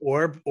now?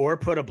 Or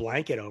put a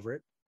blanket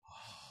over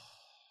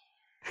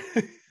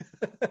it.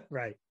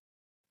 Right.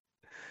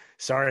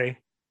 Sorry.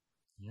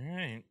 All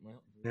right.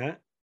 Well, yeah.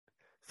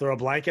 Throw a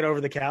blanket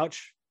over the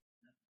couch.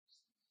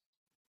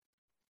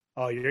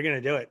 Oh, you're going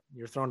to do it.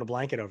 You're throwing a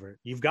blanket over it.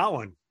 You've got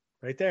one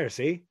right there.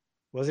 See?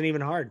 Wasn't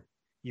even hard.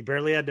 You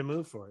barely had to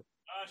move for it.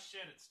 Oh,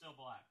 shit. It's still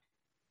black.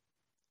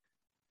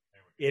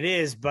 It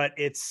is, but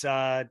it's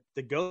the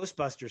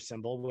Ghostbuster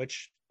symbol,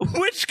 which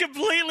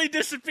completely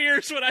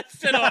disappears when I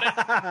sit on it.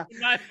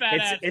 My fat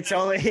ass.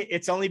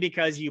 It's only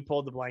because you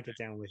pulled the blanket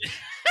down with you.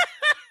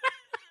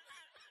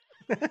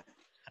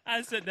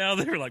 I sat down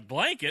there like,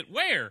 blanket?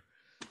 Where?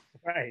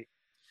 Right.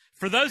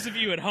 For those of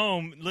you at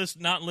home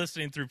not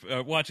listening through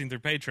watching through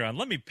Patreon,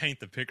 let me paint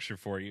the picture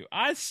for you.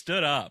 I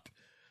stood up,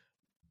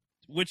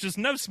 which is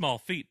no small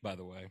feat, by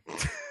the way.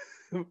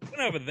 Went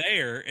over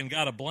there and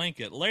got a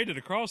blanket, laid it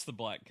across the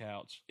black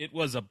couch. It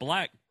was a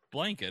black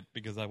blanket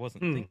because I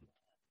wasn't thinking,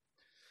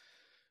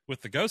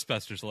 with the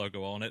Ghostbusters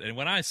logo on it. And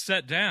when I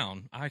sat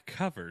down, I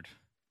covered.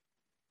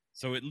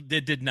 So it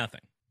did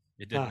nothing.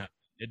 It did nothing.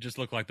 It just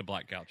looked like the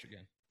black couch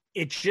again.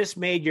 It just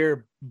made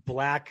your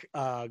black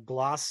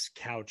gloss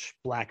couch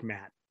black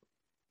matte.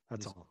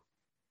 That's all.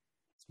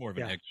 It's more of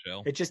an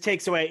eggshell. It just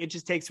takes away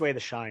the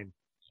shine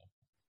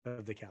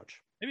of the couch.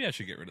 Maybe I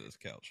should get rid of this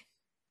couch.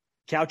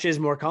 Couch is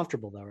more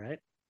comfortable though, right?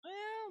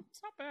 Well,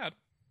 it's not bad.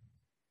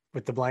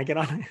 With the blanket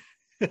on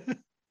it.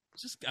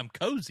 I'm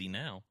cozy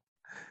now.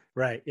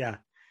 Right, yeah.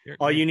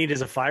 All you need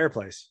is a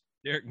fireplace.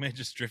 Derek may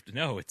just drift.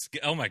 No,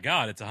 oh my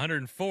God, it's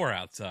 104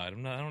 outside.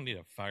 I don't need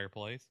a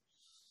fireplace.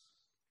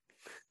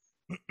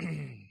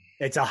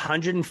 It's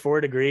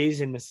 104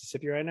 degrees in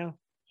Mississippi right now.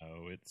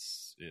 Oh,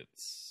 it's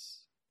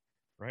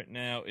right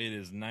now. It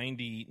is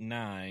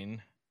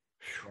 99.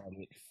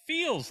 It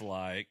feels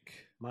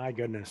like, my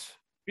goodness,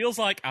 feels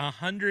like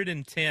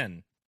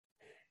 110.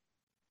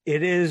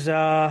 It is.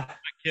 I'm not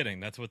kidding.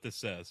 That's what this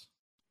says.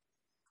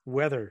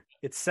 Weather.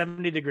 It's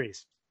 70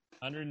 degrees.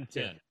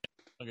 110. Yeah.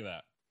 Look at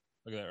that.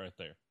 Look at that right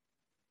there.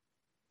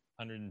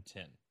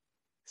 110.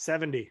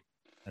 70.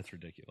 That's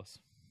ridiculous.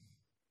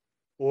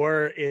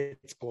 Or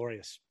it's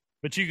glorious.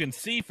 But you can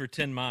see for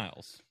 10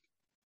 miles.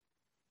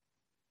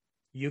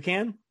 You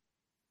can?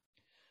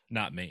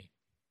 Not me.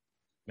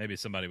 Maybe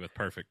somebody with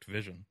perfect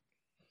vision.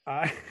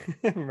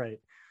 Right.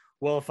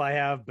 Well, if I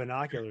have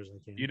binoculars, I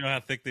can. You know how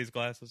thick these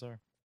glasses are?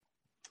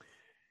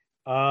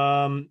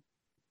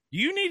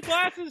 You need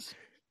glasses?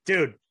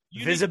 Dude,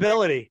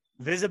 visibility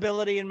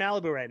in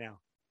Malibu right now.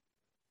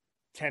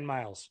 10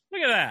 miles.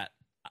 Look at that.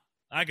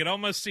 I could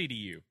almost see to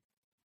you.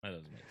 That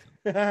doesn't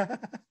make sense.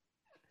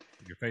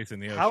 You're facing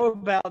the ocean. How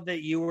about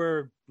that you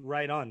were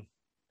right on?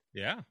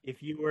 Yeah.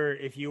 If you were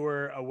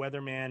a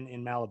weatherman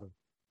in Malibu.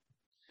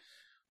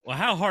 Well,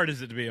 how hard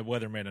is it to be a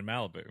weatherman in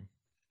Malibu?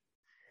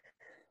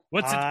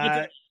 What's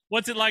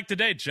it like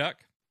today, Chuck?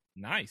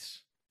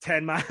 Nice.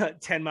 10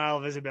 mile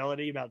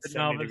visibility, about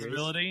 10 mile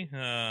visibility.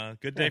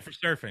 Good day for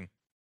surfing.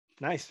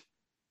 Nice.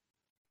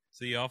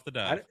 See you off the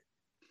dive.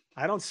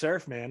 I don't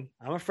surf, man.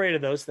 I'm afraid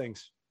of those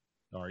things.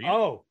 Are you?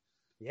 Oh,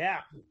 yeah,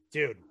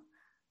 dude.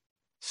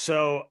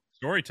 So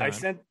story time.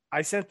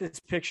 I sent this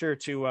picture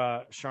to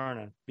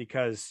Sharna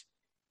because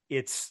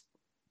it's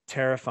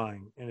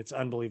terrifying and it's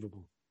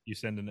unbelievable. You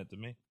sending it to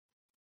me?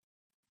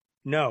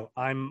 No,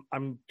 I'm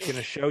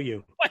gonna show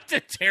you. What a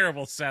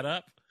terrible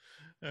setup.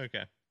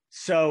 Okay.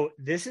 So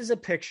this is a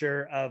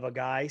picture of a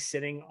guy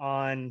sitting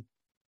on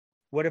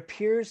what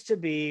appears to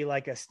be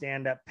like a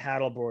stand-up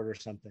paddleboard or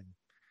something,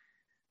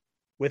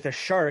 with a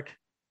shark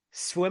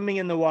swimming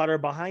in the water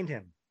behind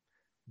him.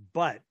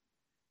 But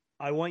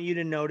I want you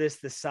to notice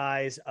the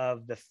size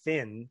of the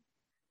fin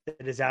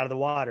that is out of the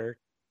water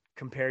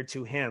compared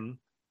to him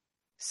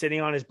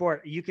sitting on his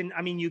board. You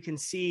can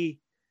see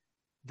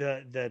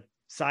the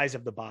size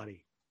of the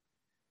body.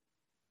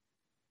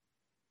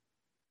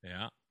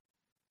 Yeah.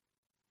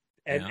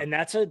 And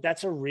that's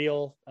a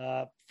real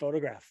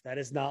photograph. That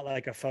is not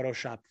like a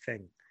Photoshop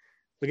thing.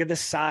 Look at the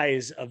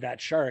size of that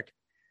shark.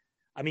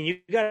 I mean, you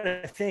got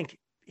to think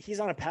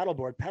he's on a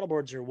paddleboard.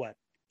 Paddleboards are what,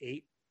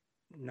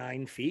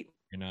 8-9 feet?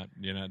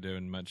 You're not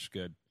doing much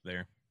good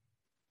there.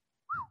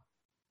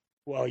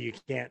 Well, you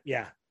can't.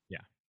 Yeah. Yeah.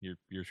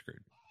 You're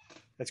screwed.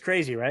 That's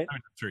crazy, right?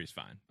 I'm sure he's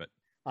fine, but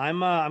I'm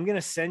going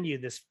to send you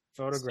this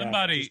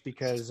photograph just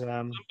because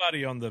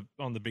somebody on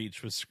the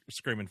beach was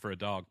screaming for a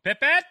dog.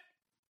 Pet.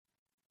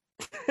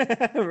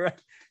 Right.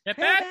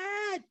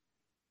 Pet.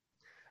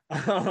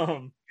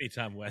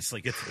 Anytime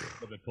Wesley gets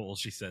to the pool,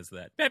 she says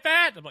that.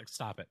 Pet. I'm like,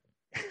 stop it.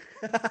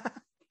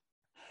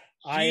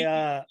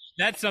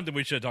 That's something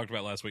we should have talked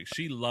about last week.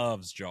 She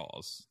loves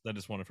Jaws. That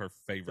is one of her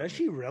favorite. Does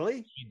she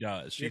really? She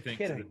does. She You're thinks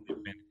kidding.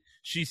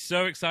 She's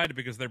so excited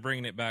because they're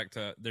bringing it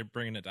to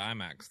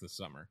IMAX this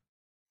summer.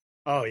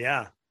 Oh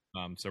yeah.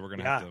 So we're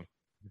gonna have to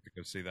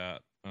go see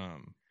that.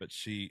 But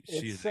she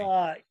is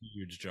a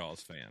huge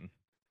Jaws fan.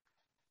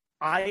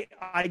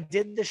 I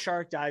did the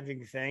shark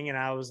diving thing and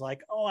I was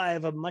like, oh, I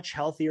have a much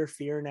healthier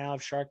fear now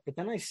of shark. But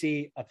then I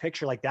see a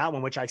picture like that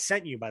one, which I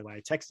sent you, by the way.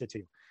 I texted to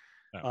you.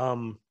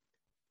 Oh.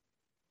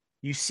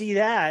 You see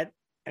that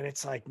and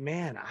it's like,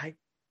 man, I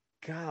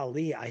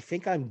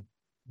think I'm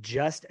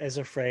just as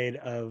afraid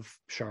of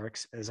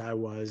sharks as I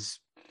was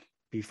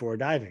before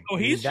diving. Oh,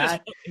 he's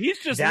just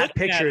that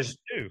picture's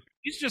too.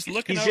 He's just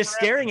looking. He's just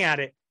staring at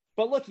it.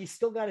 But look, he's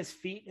still got his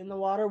feet in the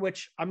water,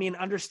 which, I mean,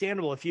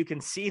 understandable. If you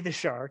can see the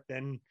shark,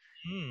 then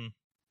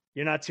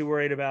you're not too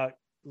worried about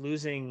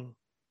losing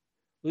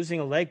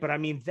a leg. But I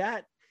mean,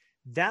 that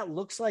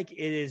looks like it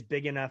is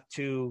big enough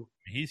to.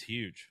 He's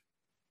huge.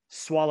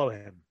 Swallow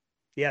him.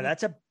 Yeah,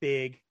 that's a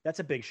big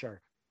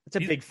shark. That's a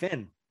big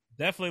fin.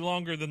 Definitely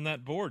longer than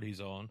that board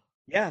he's on.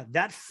 Yeah,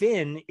 that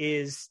fin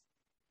is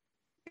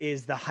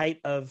is the height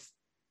of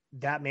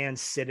that man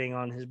sitting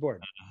on his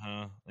board.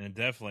 And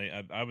definitely,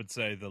 I would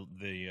say the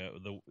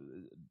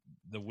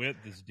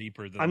width is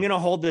deeper than. I'm going to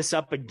hold this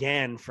up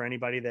again for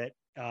anybody that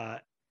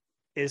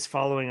is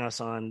following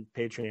us on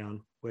Patreon,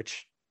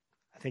 which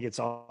I think it's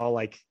all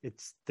like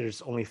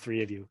there's only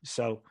 3 of you.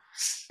 So,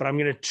 but I'm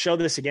going to show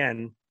this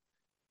again.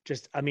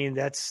 Just, I mean,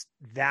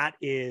 that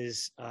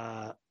is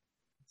so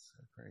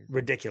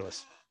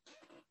ridiculous.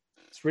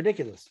 It's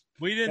ridiculous.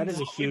 We didn't. That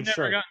is a huge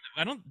shark.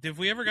 Did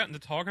we ever gotten to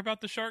talk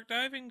about the shark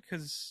diving?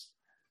 Because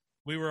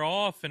we were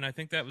off, and I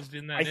think that was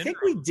in that. I think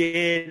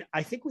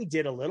we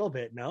did a little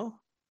bit. No,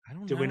 I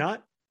don't know. Did we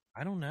not?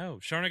 I don't know.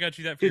 Sharna got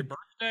you that for your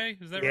birthday.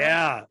 Is that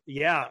right?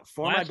 Yeah,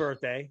 for my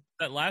birthday.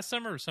 That last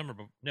summer or summer?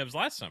 No, it was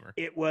last summer.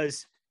 It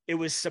was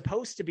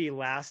supposed to be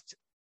last.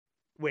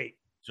 Wait,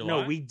 July?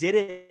 No, we did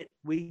it.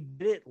 We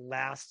did it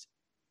last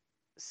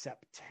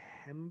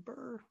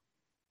September,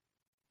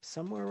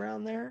 somewhere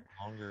around there.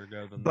 Longer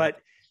ago than that.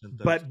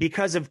 But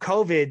because of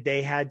COVID,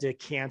 they had to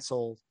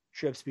cancel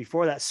trips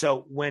before that.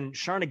 So when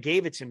Sharna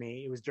gave it to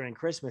me, it was during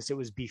Christmas. It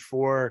was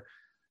before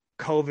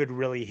COVID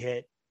really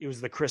hit. It was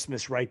the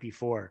Christmas right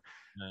before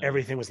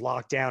everything was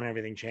locked down.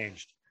 Everything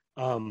changed.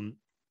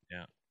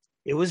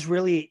 It was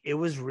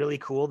really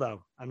cool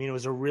though. I mean, it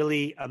was a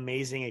really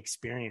amazing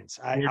experience.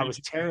 I was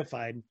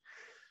terrified.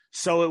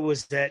 So it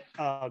was at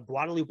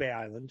Guadalupe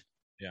Island,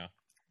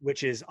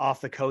 which is off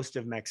the coast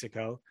of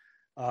Mexico.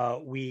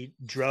 We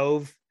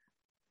drove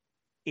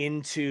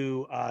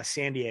into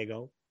San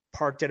Diego,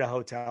 parked at a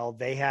hotel.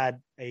 They had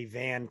a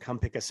van come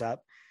pick us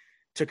up,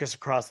 took us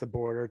across the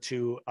border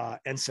to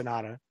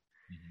Ensenada.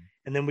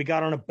 And then we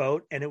got on a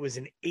boat, and it was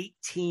an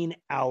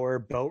 18-hour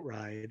boat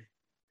ride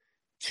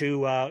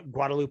to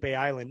Guadalupe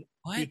Island.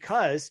 What?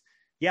 Because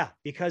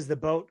the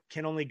boat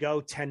can only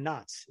go 10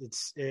 knots.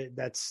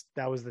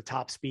 That was the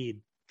top speed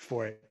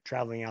for it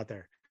traveling out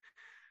there.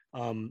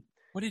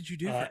 What did you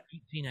do for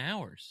 18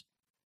 hours?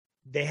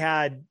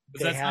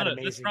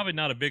 That's probably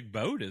not a big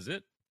boat, is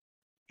it?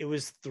 It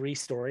was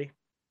 3-story.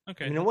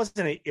 Okay. I mean,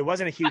 it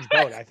wasn't a huge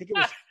boat. I think it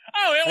was.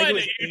 it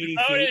was 80 feet.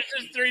 It's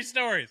just 3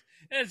 stories.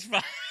 It's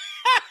fine.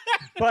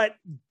 But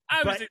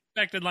I was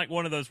expecting like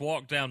one of those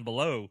walk down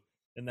below,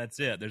 and that's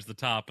it. There's the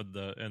top and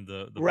the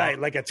right,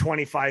 bottom. like a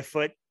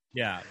 25-foot.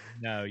 Yeah,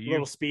 no,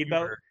 little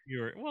speedboat.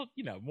 You were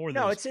more.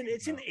 No, it's an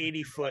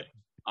 80-foot.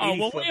 Oh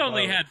well, we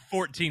only had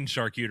 14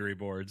 charcuterie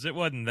boards. It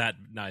wasn't that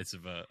nice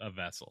of a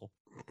vessel.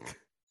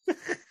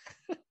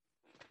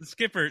 The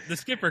skipper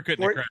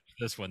couldn't have crashed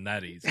this one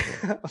that easy.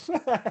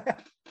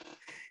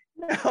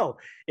 No,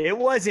 it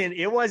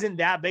wasn't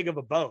that big of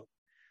a boat.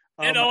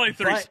 And only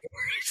 3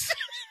 stories.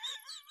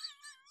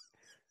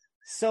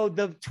 So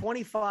the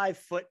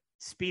 25-foot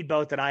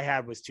speedboat that I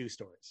had was 2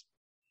 stories.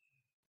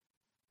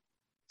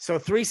 So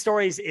 3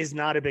 stories is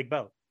not a big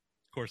boat.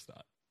 Of course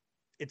not.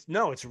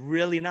 It's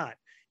really not.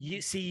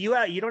 You see,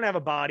 you don't have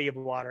a body of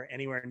water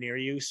anywhere near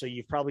you, so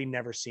you've probably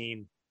never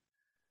seen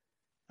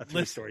a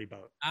 3-story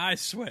boat. I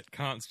sweat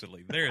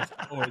constantly. There is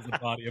always a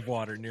body of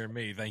water near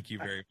me. Thank you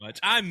very much.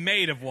 I'm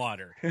made of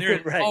water. There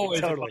is always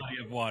a body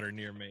of water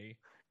near me.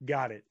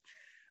 Got it.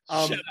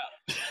 Shut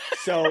up.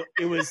 So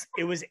it was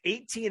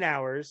 18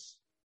 hours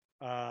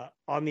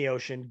on the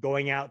ocean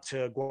going out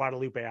to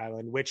Guadalupe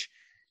Island, which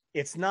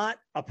it's not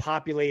a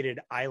populated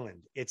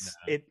island.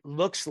 It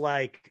looks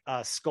like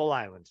Skull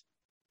Island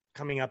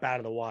coming up out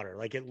of the water.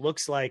 Like it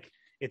looks like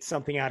it's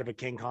something out of a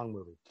King Kong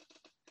movie.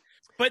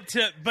 But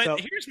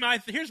here's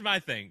my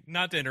thing.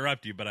 Not to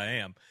interrupt you, but I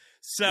am.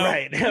 So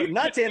right,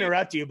 not to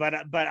interrupt you, but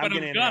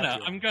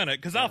I'm gonna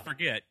because I'll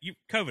forget. You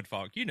COVID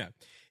fog.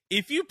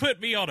 If you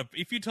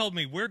told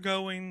me we're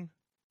going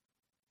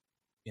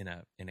in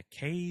a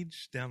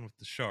cage down with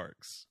the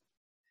sharks,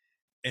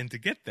 and to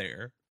get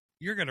there,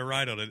 you're gonna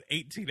ride on an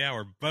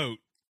 18-hour boat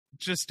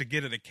just to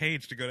get in a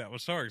cage to go down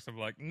with sharks. I'm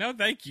like, no,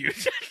 thank you.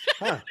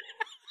 Huh.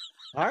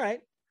 All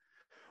right.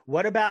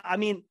 What about? I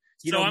mean.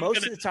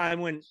 Most of the time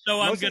when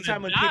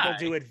people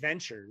do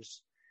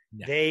adventures,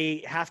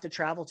 they have to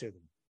travel to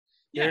them.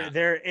 Yeah.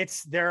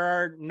 There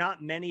are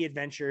not many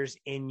adventures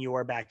in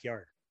your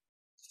backyard.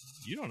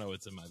 You don't know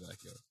what's in my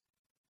backyard.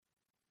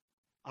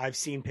 I've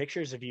seen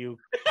pictures of you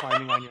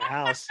climbing on your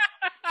house.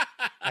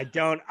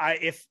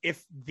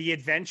 If the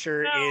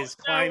adventure is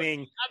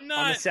climbing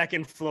on the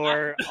second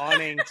floor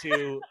awning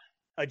to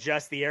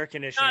adjust the air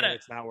conditioner,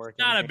 it's not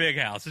working. Not a big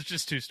house. It's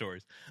just 2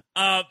 stories.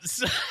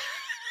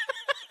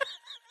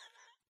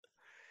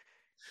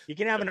 You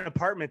can have an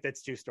apartment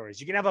that's 2 stories.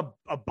 You can have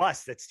a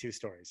bus that's 2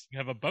 stories. You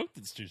have a boat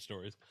that's 2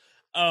 stories.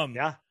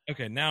 Yeah.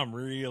 Okay, now I'm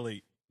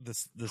really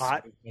this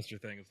hot. Mr.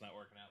 thing is not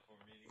working out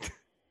for me.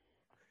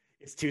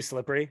 It's too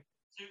slippery.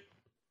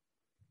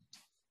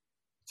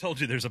 Told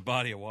you there's a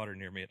body of water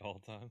near me at all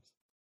times.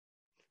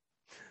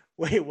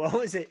 Wait, what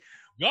was it?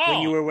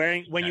 When you were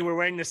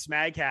wearing the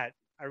Smag hat?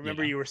 I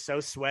remember you were so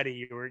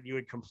sweaty. You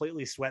would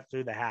completely sweat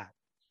through the hat.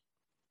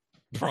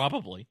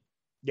 Probably.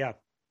 Yeah.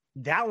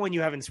 That one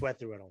you haven't sweat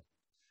through at all.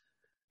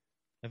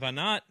 Have I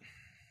not?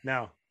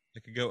 No. I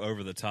could go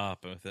over the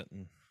top with it.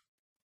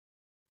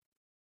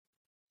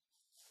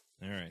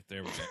 All right,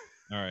 there we go.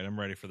 All right, I'm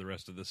ready for the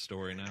rest of this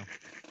story now.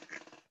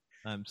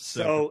 I'm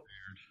So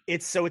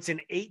it's an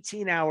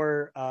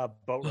 18-hour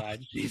boat ride.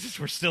 Jesus,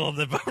 we're still on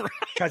the boat ride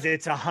because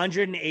it's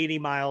 180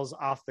 miles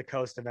off the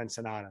coast of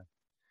Ensenada.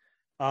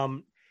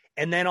 And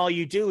then all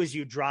you do is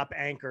you drop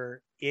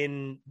anchor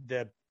in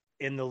the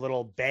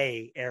little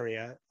bay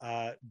area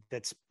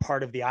that's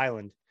part of the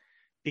island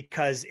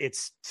because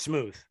it's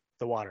smooth,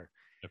 the water.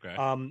 Okay.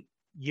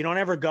 You don't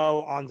ever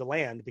go on the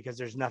land because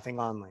there's nothing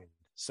on land.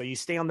 So you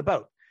stay on the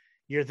boat.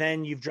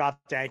 You've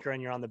dropped anchor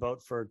and you're on the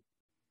boat for.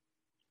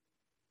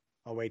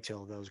 I'll wait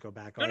till those go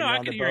back. No,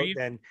 I can hear you.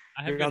 Then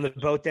you're on the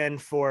boat then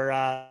for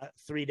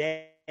 3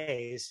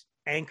 days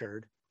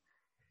anchored.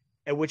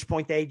 At which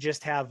point they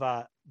just have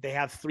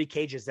 3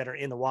 cages that are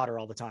in the water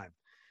all the time.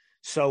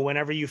 So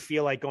whenever you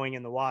feel like going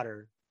in the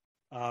water,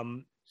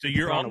 so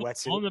you're on a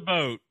wetsuit. On the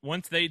boat.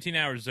 Once the 18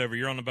 hours is over,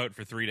 you're on the boat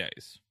for 3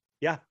 days.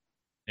 Yeah,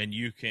 and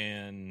you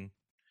can.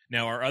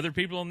 Now, are other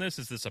people on this?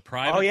 Is this a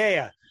private? Oh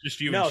yeah. Just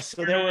you? No,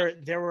 so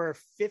there were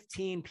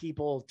 15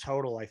 people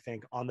total, I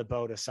think, on the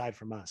boat aside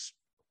from us.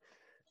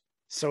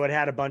 So it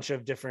had a bunch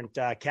of different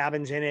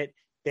cabins in it.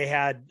 They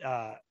had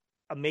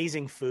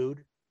amazing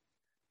food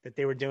that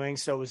they were doing.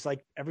 So it was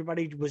like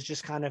everybody was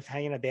just kind of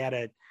hanging out. They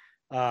had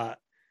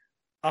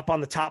up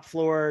on the top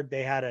floor,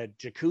 they had a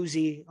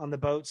jacuzzi on the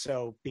boat.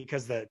 So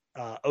because the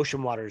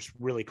ocean water is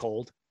really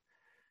cold,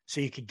 so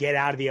you could get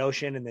out of the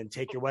ocean and then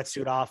take your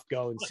wetsuit off,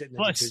 go and sit in the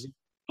jacuzzi.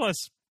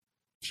 Plus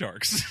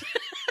sharks.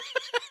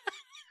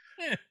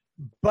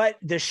 But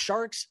the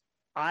sharks,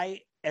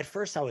 at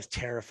first I was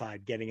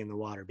terrified getting in the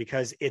water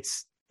because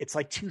it's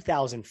like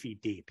 2,000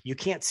 feet deep. You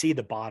can't see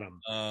the bottom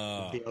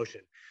of the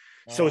ocean.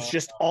 So it's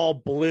just all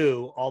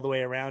blue all the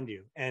way around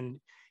you. And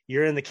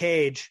you're in the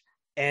cage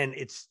and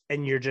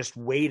you're just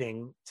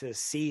waiting to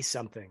see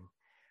something.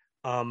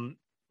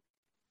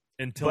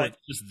 Until it's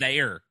just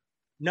there.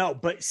 No,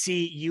 but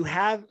see, you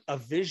have a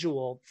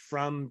visual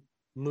from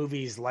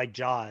movies like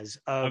Jaws.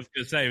 I was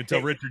going to say,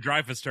 until Richard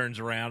Dreyfuss turns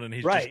around and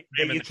he's right.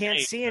 Just that you can't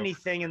see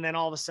anything, and then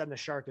all of a sudden the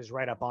shark is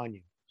right up on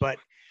you. But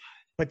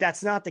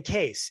that's not the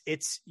case.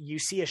 You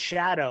see a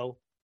shadow.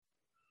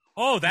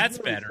 Oh, that's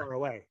really better. Far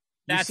away.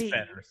 That's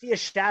better. You see a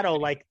shadow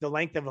like the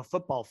length of a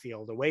football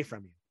field away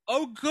from you.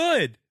 Oh,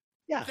 good.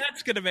 Yeah.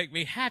 That's going to make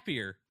me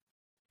happier.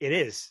 It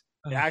is.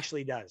 It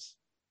actually does.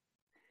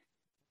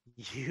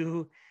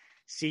 You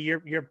see,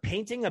 you're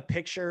painting a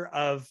picture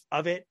of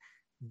it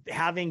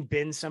having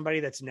been somebody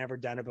that's never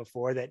done it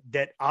before,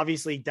 that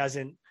obviously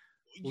doesn't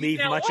leave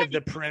much of the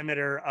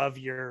perimeter of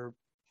your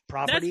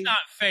property.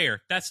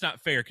 That's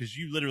not fair because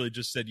you literally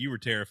just said you were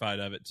terrified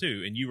of it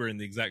too, and you were in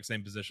the exact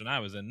same position I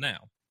was in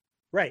now.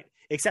 Right.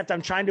 Except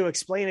I'm trying to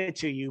explain it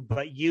to you,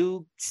 but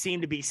you seem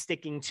to be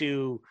sticking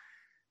to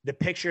the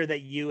picture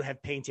that you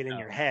have painted in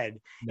your head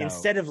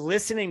instead of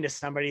listening to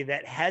somebody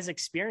that has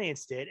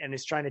experienced it and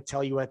is trying to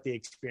tell you what the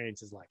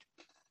experience is like.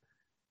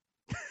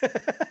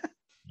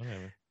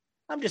 Whatever.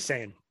 I'm just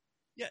saying.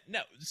 Yeah,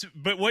 no,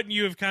 but wouldn't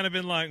you have kind of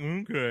been like,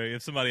 okay,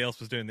 if somebody else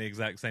was doing the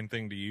exact same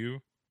thing to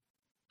you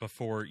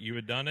before you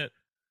had done it?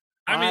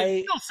 I mean,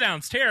 it still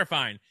sounds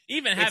terrifying.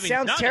 It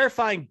sounds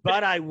terrifying,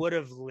 but I would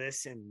have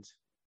listened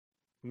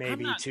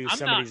to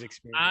somebody's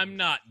experience. I'm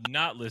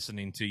not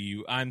listening to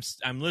you. I'm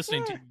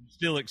listening to you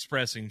still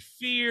expressing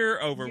fear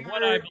over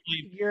what I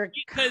believe. You're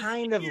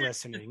kind of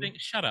listening.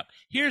 Shut up.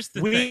 Here's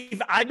the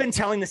thing. I've been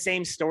telling the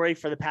same story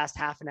for the past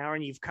half an hour,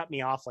 and you've cut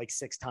me off like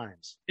 6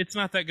 times. It's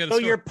not that good a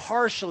story. So you're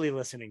partially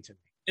listening to me.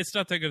 It's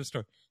not that good a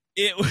story.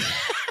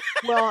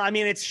 Well, I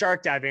mean, it's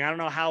shark diving. I don't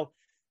know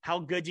how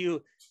good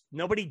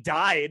nobody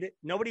died.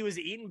 Nobody was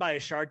eaten by a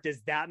shark. Does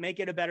that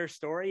make it a better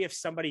story if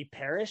somebody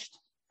perished?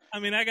 I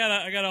mean, I got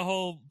a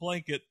whole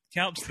blanket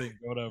couch thing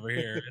going over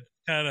here. It's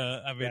kind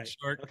of, right.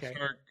 Shark.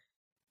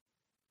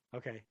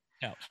 Okay.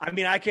 Couch. I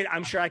mean,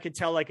 I'm sure I could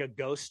tell like a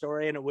ghost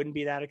story, and it wouldn't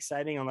be that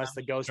exciting unless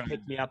the ghost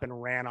picked me up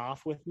and ran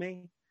off with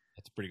me.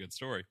 That's a pretty good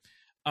story.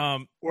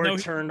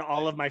 Turned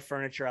all of my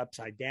furniture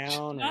upside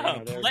down.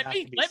 Let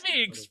me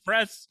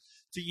express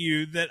to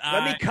you that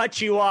let me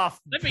cut you off.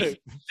 I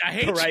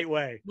hate the right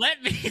way.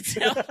 Let me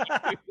tell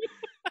you.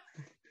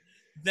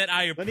 That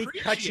I appreciate. Let me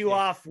cut you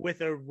off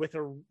with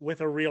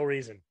a real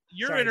reason.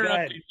 You're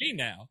interrupting me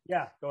now.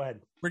 Yeah, go ahead.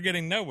 We're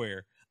getting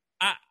nowhere.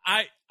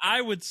 I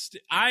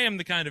am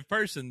the kind of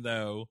person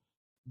though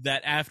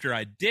that after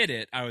I did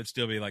it, I would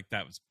still be like,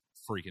 that was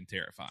freaking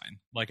terrifying.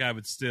 Like I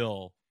would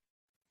still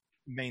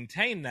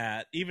maintain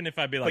that, even if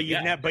I'd be like,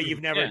 but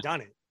you've never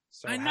done it.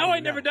 So I know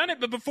I'd never done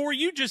it, but before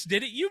you just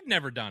did it, you've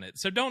never done it.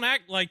 So don't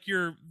act like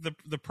you're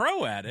the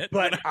pro at it.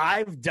 But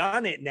I've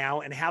done it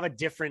now and have a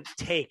different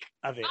take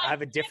of it. I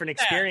have a different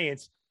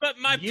experience.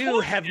 But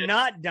you have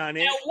not done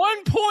it. At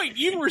one point,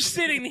 you were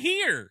sitting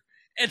here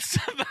and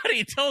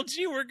somebody told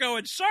you we're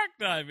going shark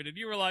diving, and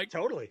you were like,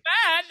 totally.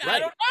 Bad, right. I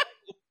don't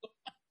know.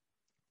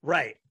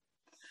 Right.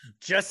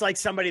 Just like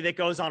somebody that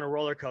goes on a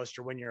roller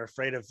coaster when you're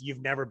afraid of,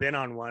 you've never been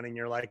on one, and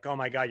you're like, oh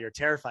my God, you're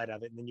terrified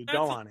of it. And then you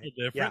go on it.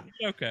 Different.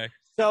 Yeah. Okay.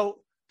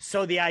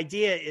 So the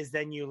idea is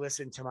then you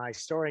listen to my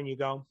story and you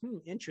go,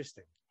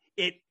 interesting.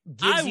 It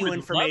gives you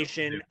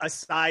information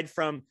aside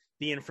from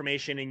the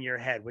information in your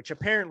head, which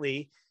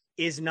apparently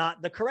is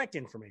not the correct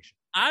information.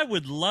 I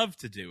would love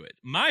to do it.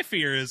 My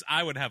fear is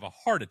I would have a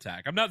heart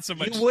attack. I'm not so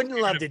much. You wouldn't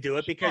love to do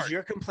it because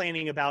you're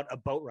complaining about a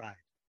boat ride.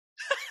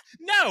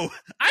 No,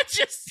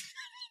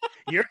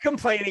 You're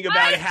complaining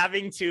about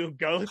having to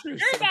go through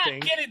something. You're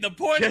not getting the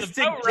point of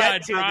the boat ride.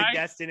 Just to get to the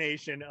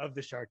destination of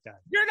the shark dive.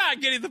 You're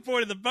not getting the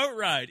point of the boat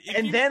ride.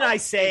 And then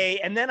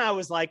I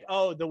was like,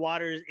 oh, the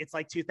water, it's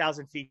like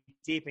 2,000 feet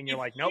deep. And you're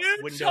like, nope,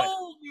 wouldn't do it. You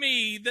told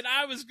me that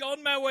I was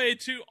on my way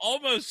to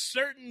almost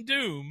certain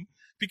doom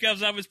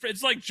because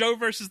it's like Joe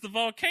versus the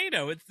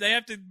volcano.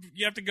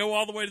 You have to go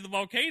all the way to the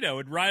volcano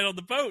and ride on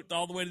the boat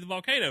all the way to the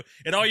volcano.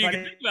 And all you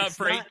can think about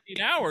for 18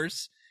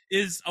 hours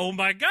is, oh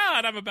my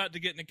God, I'm about to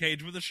get in a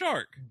cage with a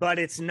shark. But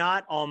it's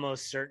not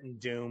almost certain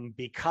doom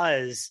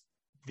because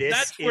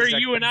that's where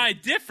you and I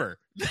differ.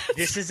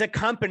 This is a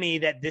company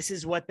this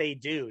is what they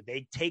do.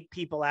 They take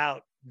people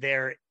out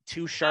there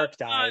to shark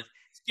dive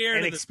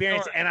and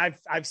experience. And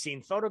I've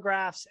seen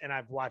photographs and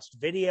I've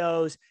watched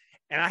videos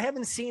and I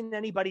haven't seen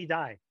anybody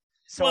die.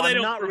 So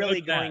I'm not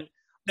really going.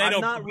 I'm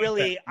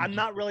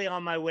not really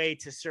on my way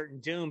to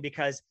certain doom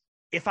because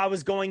if I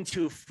was going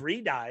to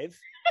free dive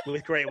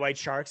with great white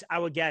sharks, I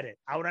would get it.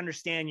 I would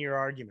understand your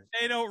argument.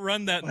 They don't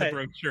run that in the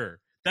brochure.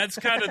 That's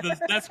kind of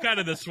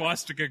the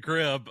swastika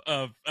crib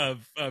of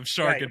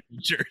shark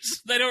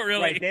adventures. They don't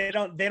really.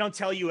 Right. They don't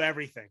tell you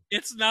everything.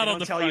 It's not on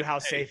the front tell you how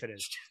page. safe it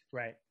is.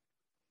 Right.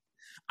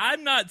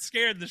 I'm not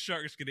scared the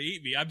shark's going to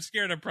eat me. I'm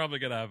scared I'm probably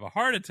going to have a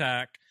heart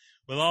attack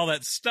with all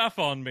that stuff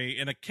on me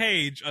in a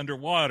cage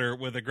underwater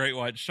with a great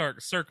white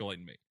shark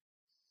circling me.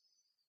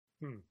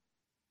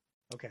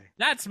 Okay.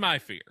 That's my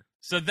fear.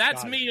 So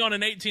that's me on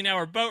an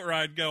 18-hour boat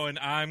ride going,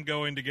 I'm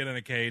going to get in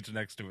a cage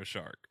next to a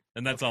shark.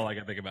 And that's all I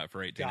can think about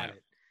for 18 hours.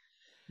 It.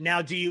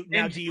 Now, do you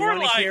want to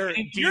hear?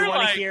 Do you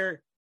want to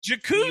hear?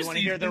 Jacuzzi. Do you want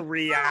to hear the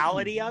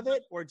reality of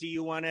it, or do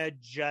you want to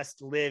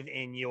just live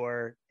in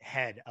your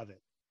head of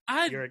it?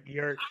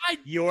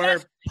 Your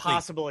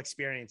possible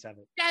experience of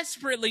it.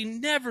 Desperately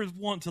never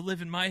want to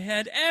live in my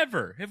head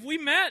ever. Have we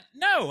met?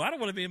 No, I don't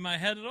want to be in my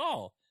head at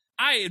all.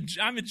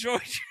 I'm enjoying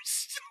your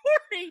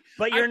story.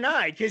 But you're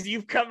not, because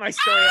you've cut my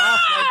story off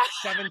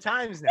like 7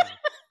 times now.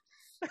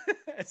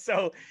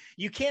 So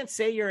you can't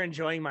say you're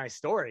enjoying my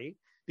story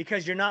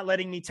because you're not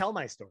letting me tell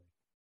my story.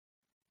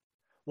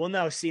 Well,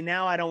 no, see,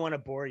 now I don't want to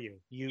bore you.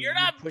 You're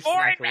not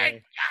boring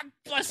me. God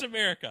bless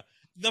America.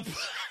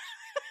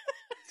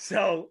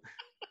 So,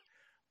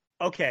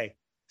 okay.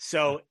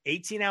 So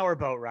 18-hour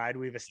boat ride.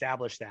 We've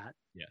established that.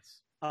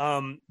 Yes.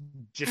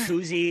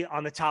 Jacuzzi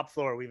on the top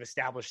floor. We've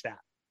established that.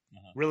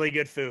 Really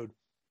good food.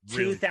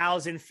 Really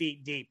 2,000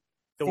 feet deep.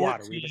 The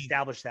water. We've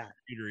established that.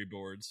 Charcuterie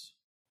boards.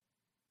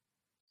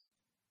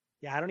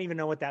 Yeah, I don't even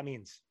know what that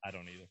means. I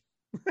don't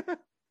either.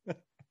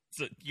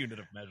 It's a unit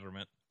of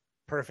measurement.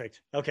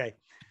 Perfect. Okay.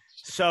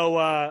 So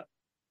I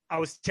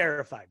was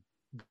terrified.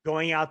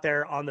 Going out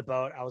there on the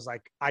boat, I was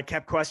like, I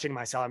kept questioning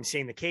myself. I'm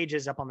seeing the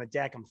cages up on the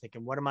deck. I'm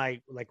thinking, what am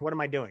I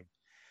doing?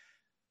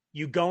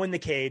 You go in the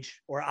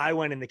cage, or I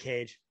went in the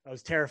cage. I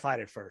was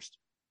terrified at first.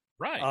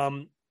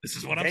 Right. This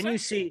is what I'm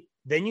saying.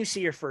 Then you see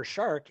your first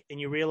shark and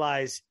you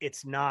realize it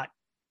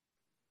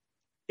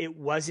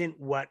wasn't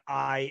what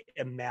I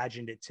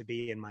imagined it to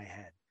be in my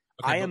head.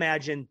 Okay, I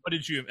imagined. What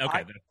did you?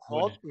 Okay,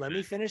 let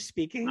me finish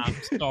speaking. I'm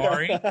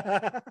sorry.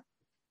 Let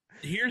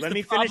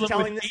me finish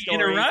telling the story.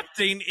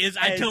 Interrupting is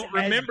I don't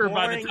remember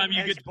by the time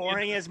you get. As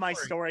boring as my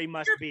story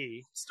must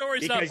be,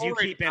 story's because you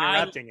keep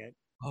interrupting it.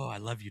 Oh, I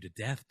love you to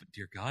death, but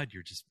dear God,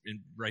 you're just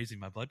raising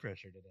my blood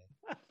pressure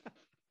today.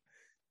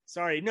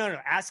 Sorry, no.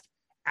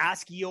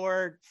 Ask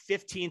your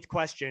 15th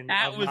question.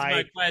 That was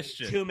my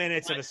question. 2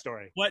 minutes of a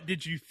story. What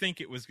did you think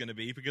it was going to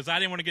be? Because I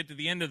didn't want to get to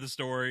the end of the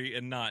story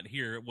and not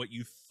hear what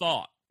you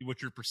thought, what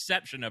your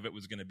perception of it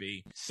was going to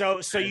be.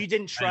 So you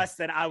didn't trust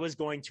that I was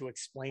going to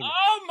explain it.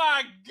 Oh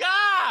my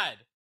God!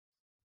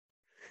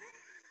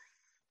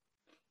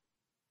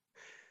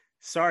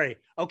 Sorry.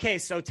 Okay,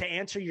 so to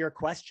answer your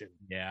question,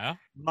 yeah,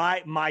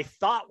 my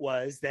thought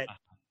was that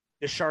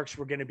the sharks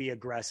were going to be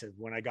aggressive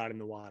when I got in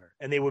the water,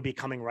 and they would be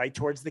coming right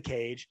towards the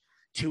cage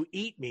to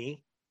eat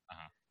me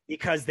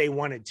because they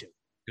wanted to.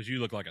 Because you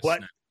look like a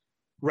snake.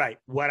 Right.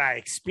 What I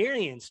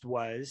experienced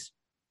was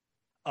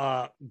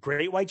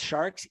great white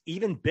sharks,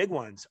 even big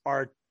ones,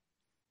 are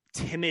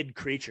timid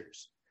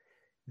creatures.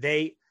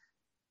 They're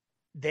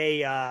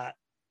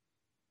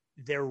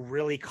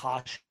really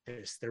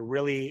cautious. They're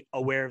really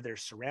aware of their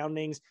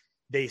surroundings.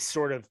 They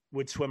sort of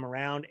would swim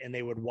around and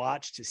they would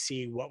watch to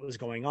see what was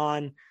going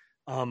on.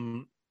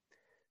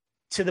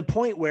 To the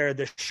point where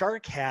the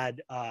shark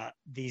had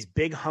these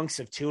big hunks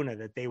of tuna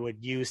that they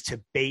would use to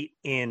bait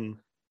in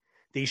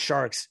these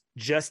sharks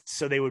just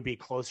so they would be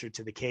closer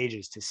to the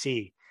cages to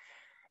see.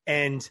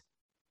 And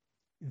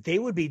they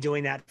would be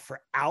doing that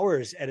for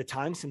hours at a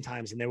time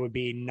sometimes, and there would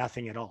be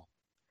nothing at all.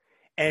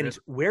 And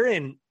we're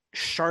in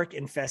shark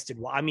infested.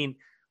 I mean,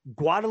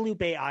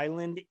 Guadalupe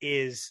Island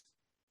is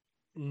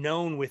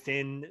known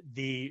within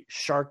the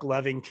shark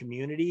loving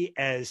community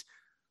as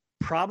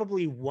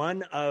probably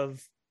one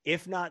of,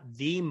 if not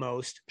the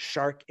most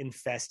shark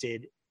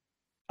infested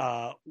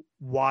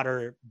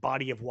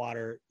body of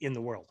water in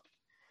the world.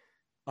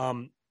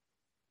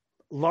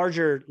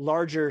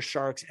 Larger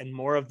sharks and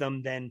more of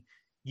them than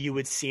you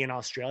would see in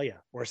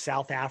Australia or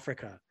South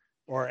Africa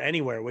or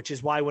anywhere, which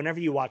is why whenever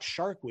you watch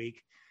Shark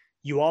Week,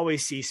 you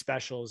always see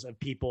specials of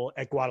people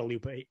at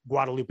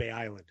Guadalupe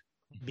Island,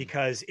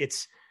 because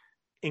it's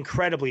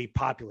incredibly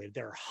populated.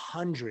 There are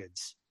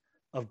hundreds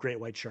of great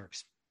white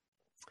sharks.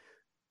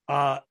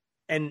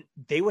 And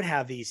they would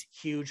have these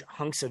huge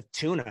hunks of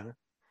tuna.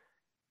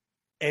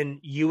 And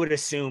you would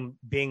assume,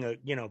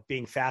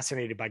 being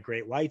fascinated by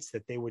great whites,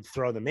 that they would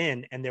throw them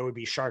in and there would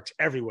be sharks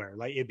everywhere.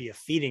 Like it'd be a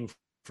feeding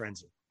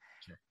frenzy.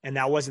 Sure. And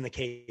that wasn't the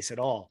case at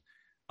all.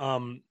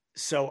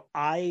 So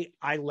I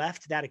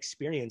left that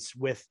experience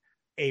with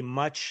a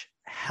much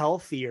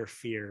healthier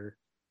fear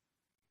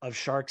of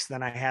sharks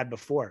than I had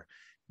before,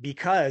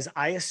 because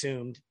I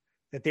assumed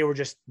that they were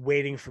just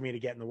waiting for me to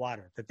get in the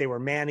water, that they were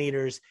man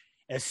eaters.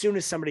 As soon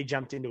as somebody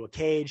jumped into a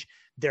cage,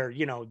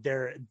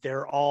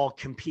 they're all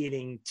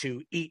competing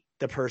to eat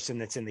the person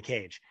that's in the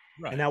cage.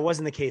 Right. And that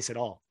wasn't the case at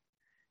all.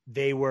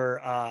 They were,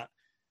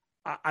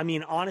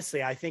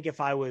 honestly, I think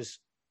if I was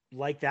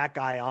like that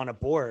guy on a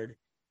board,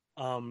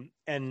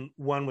 and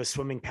one was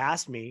swimming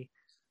past me,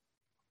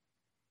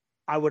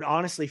 I would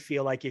honestly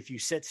feel like if you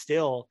sit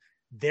still,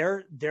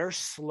 they're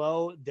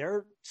slow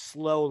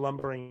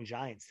lumbering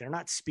giants. They're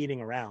not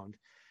speeding around.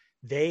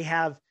 They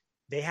have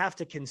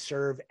to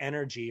conserve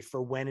energy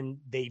for when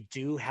they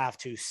do have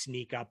to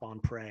sneak up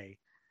on prey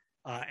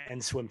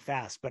and swim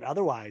fast. But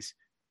otherwise,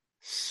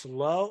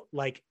 slow,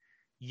 like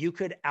you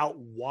could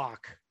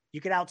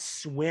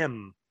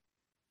outswim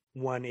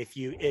one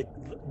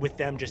with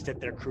them just at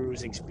their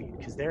cruising speed,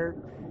 because they're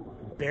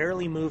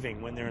barely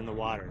moving when they're in the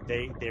water.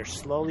 They're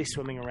slowly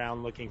swimming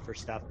around looking for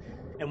stuff.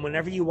 And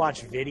whenever you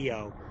watch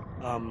video,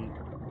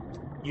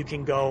 you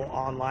can go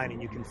online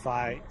and you can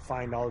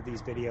find all of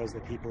these videos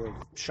that people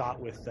have shot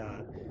with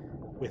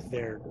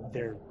their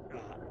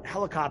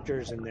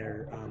helicopters and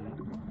their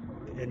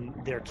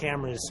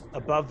cameras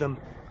above them,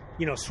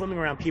 swimming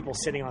around people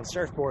sitting on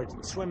surfboards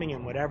and swimming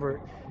and whatever.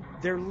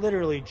 They're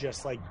literally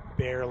just like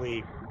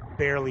barely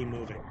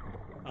moving.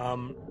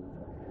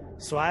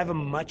 So I have a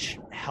much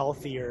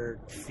healthier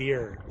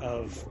fear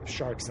of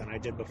sharks than I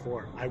did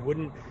before.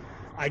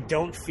 I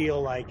don't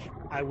feel like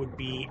I would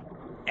be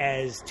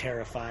as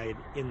terrified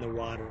in the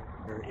water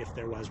if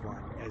there was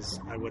one as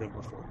I would have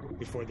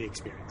before the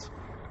experience.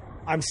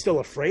 I'm still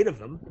afraid of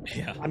them.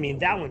 Yeah. I mean,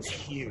 that one's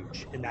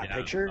huge in that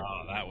picture.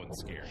 Oh, that one's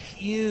scary.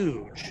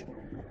 Huge.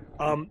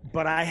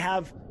 But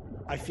I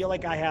feel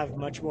like I have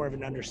much more of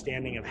an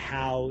understanding of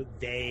how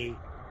they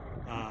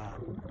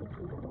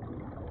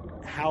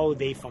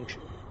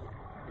function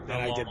than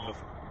I did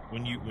before.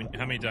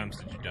 How many times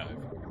did you dive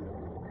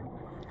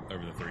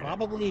over the 3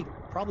 days?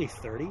 Probably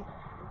 30.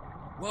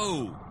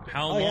 Whoa!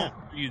 How long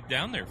were you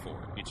down there for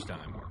each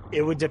time?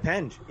 It would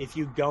depend. If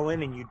you go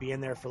in and you'd be in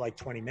there for like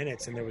 20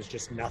 minutes and there was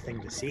just nothing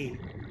to see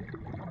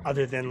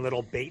other than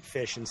little bait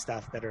fish and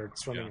stuff that are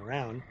swimming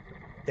around,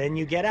 then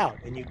you get out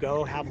and you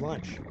go have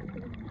lunch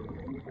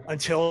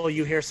until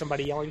you hear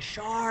somebody yelling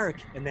 "shark,"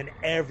 and then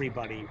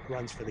everybody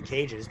runs for the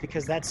cages,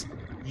 because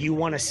you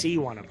want to see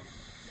one of them.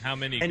 How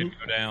many could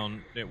go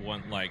down at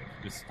one? Like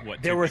just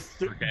what? There were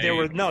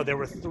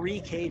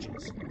 3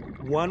 cages.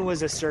 One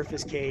was a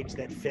surface cage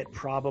that fit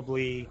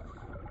probably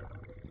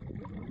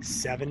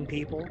 7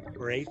 people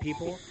or 8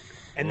 people,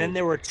 and then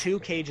there were 2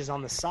 cages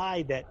on the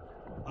side that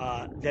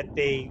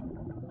they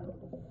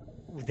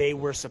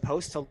were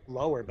supposed to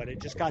lower, but it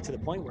just got to the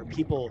point where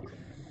people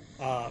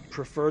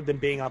preferred them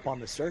being up on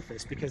the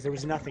surface because there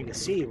was nothing to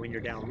see when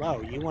you're down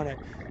low.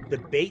 The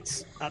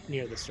bait's up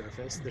near the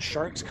surface. The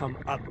sharks come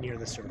up near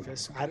the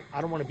surface. I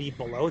don't want to be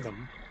below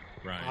them.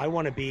 Right. I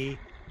want to be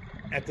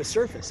at the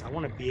surface. I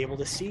want to be able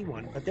to see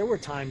one. But there were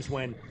times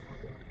when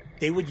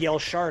they would yell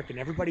 "shark" and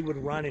everybody would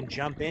run and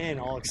jump in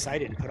all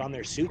excited and put on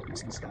their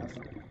suits and stuff.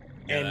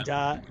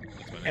 Yeah,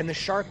 and the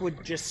shark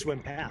would just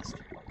swim past.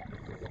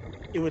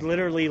 It would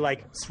literally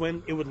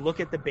swim. It would look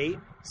at the bait,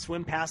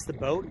 swim past the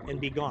boat, and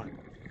be gone.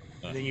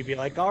 And then you'd be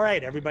like, all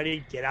right,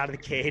 everybody get out of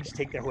the cage,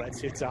 take their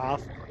wetsuits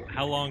off.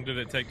 How long did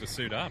it take to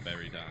suit up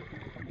every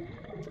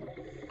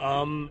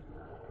time?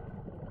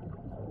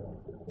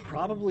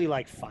 Probably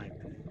like 5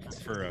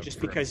 minutes.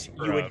 Because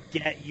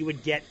you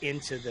would get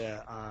into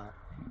the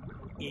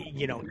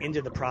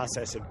into the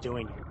process of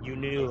doing it. You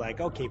knew like,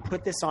 okay,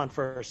 put this on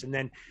first, and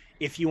then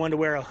if you wanted to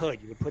wear a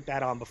hood, you would put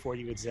that on before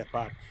you would zip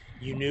up.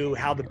 You knew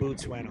how the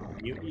boots went on.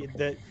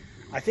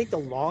 I think the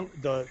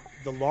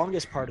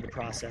longest part of the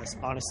process,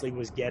 honestly,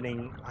 was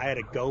I had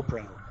a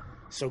GoPro,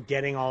 so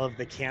getting all of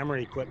the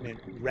camera equipment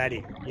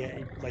ready,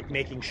 like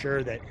making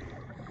sure that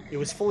it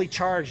was fully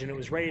charged and it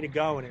was ready to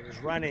go and it was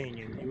running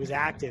and it was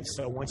active.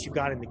 So once you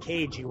got in the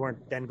cage, you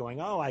weren't then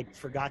going, oh, I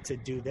forgot to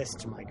do this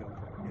to my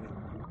GoPro.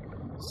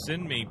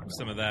 Send me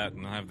some of that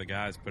and I'll have the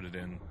guys put it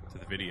in to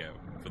the video.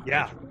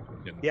 Yeah,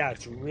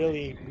 it's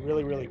really,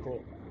 really, really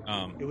cool.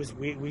 It was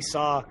we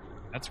saw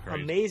that's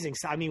crazy. Amazing.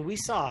 I mean, we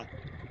saw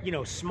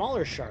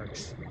smaller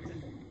sharks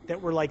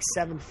that were like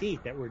 7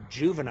 feet that were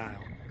juvenile,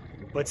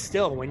 but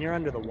still, when you're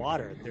under the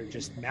water, they're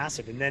just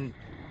massive. And then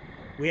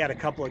we had a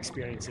couple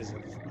experiences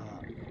of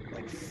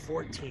like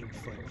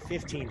 14-foot,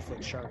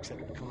 15-foot sharks that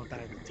would come up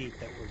out of the deep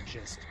that were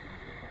just,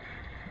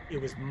 it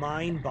was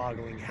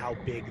mind-boggling how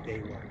big they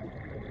were.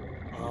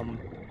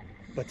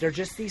 But they're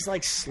just these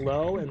like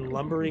slow and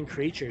lumbering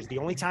creatures. The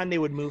only time they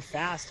would move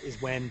fast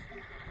is when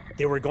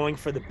they were going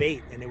for the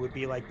bait, and it would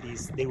be like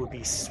they would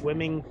be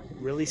swimming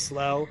really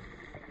slow,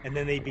 and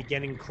then they'd be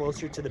getting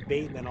closer to the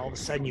bait, and then all of a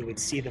sudden you would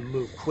see them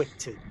move quick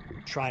to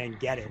try and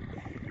get it.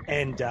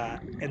 And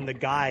the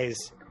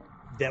guys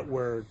that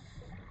were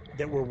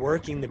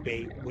working the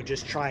bait would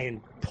just try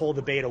and pull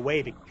the bait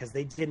away because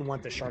they didn't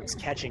want the sharks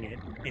catching it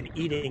and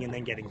eating and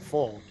then getting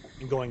full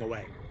and going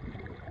away.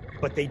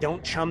 But they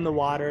don't chum the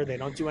water. They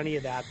don't do any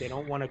of that. They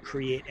don't want to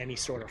create any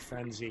sort of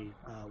frenzy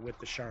with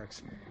the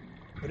sharks.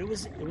 But it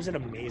was an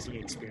amazing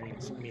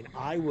experience. I mean,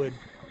 I would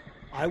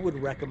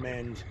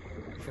recommend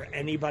for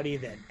anybody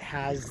that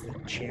has the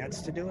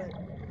chance to do it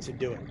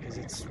because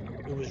it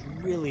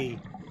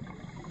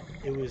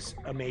was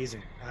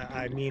amazing.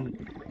 I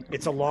mean,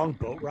 it's a long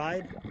boat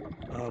ride,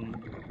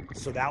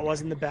 so that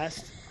wasn't the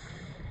best.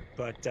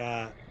 But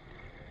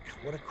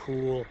what a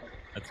cool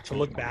to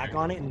look back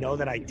on it and know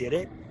that I did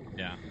it.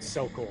 Yeah,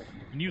 so cool.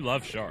 And you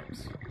love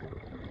sharks.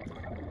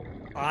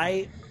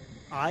 I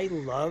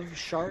love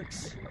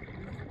sharks,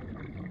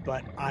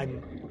 but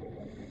I'm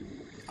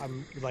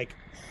like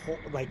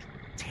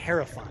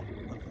terrified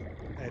of them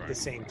at the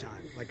same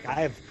time. Like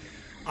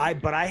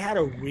but I had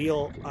a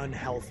real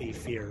unhealthy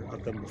fear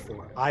of them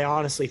before. I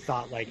honestly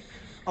thought like,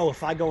 oh,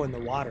 if I go in the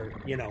water,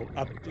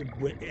 up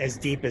as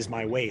deep as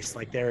my waist,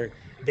 like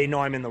they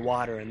know I'm in the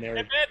water and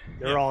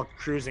they're all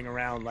cruising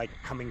around like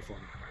coming for me.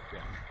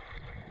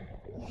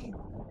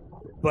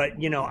 But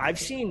I've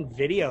seen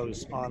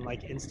videos on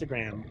like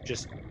Instagram,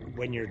 just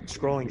when you're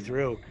scrolling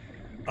through,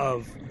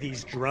 of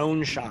these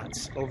drone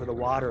shots over the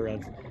water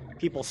of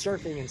people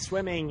surfing and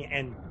swimming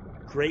and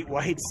great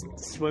whites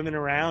swimming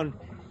around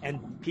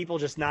and people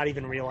just not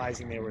even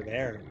realizing they were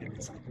there. And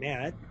it's like,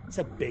 man, that's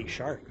a big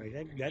shark.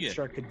 Like that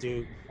shark could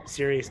do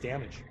serious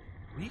damage.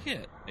 We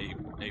get a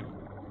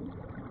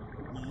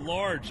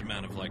large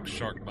amount of like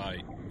shark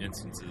bite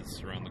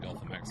instances around the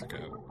Gulf of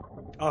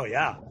Mexico. Oh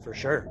yeah, for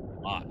sure.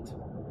 A lot.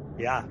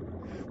 Yeah.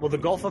 Well, the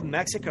Gulf of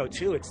Mexico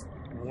too, it's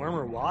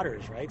warmer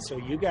waters, right? So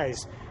you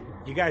guys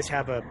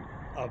have a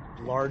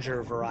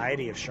larger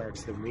variety of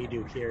sharks than we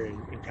do here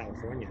in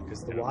California,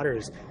 because the water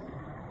is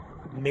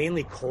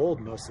mainly cold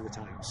most of the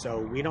time. So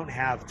we don't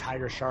have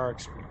tiger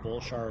sharks or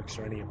bull sharks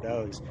or any of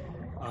those.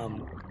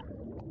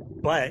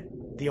 But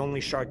the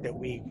only shark that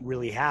we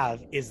really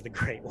have is the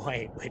great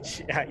white,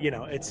 which,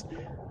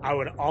 I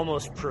would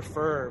almost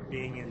prefer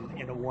being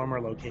in a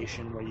warmer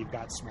location where you've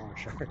got smaller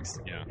sharks.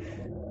 Yeah.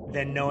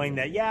 Than knowing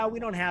that,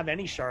 we don't have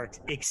any sharks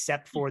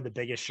except for the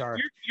biggest shark.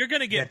 You're going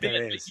to get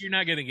bit, but you're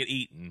not going to get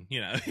eaten,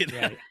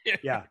 Right.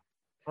 Yeah.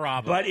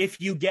 Probably. But if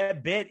you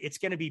get bit, it's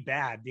going to be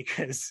bad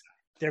because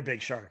they're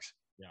big sharks.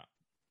 Yeah.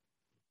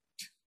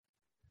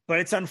 But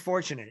it's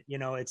unfortunate,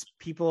 it's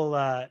people,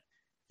 the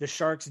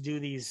sharks do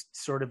these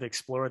sort of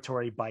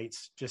exploratory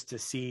bites just to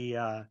see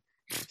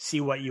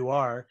what you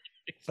are.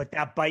 But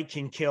that bite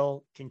can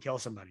kill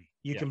somebody.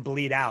 You can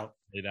bleed out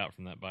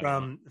from that bite.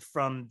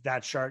 From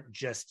that shark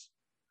just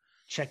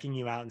checking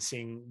you out and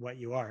seeing what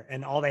you are.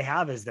 And all they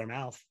have is their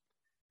mouth.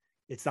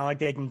 It's not like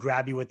they can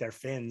grab you with their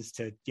fins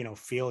to,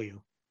 feel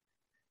you.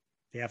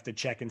 They have to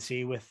check and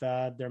see with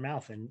their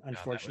mouth. And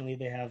unfortunately,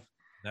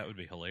 that would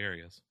be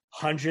hilarious.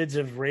 Hundreds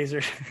of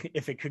razors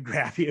if it could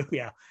grab you.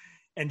 Yeah.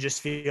 And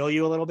just feel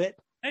you a little bit.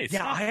 Hey,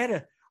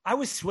 yeah, I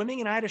was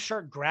swimming and I had a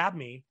shark grab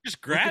me.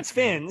 Just grab its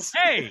fins.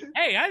 Hey,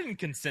 I didn't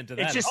consent to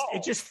that.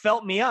 It just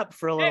felt me up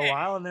for a little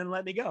while and then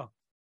let me go.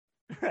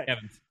 Right.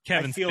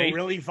 Kevin, I feel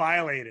really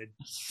violated.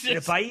 Did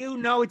it bite you?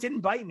 No, it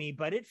didn't bite me,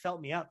 but it felt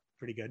me up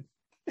pretty good.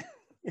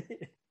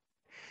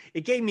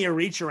 It gave me a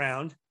reach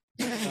around.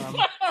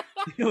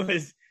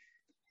 It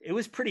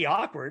was pretty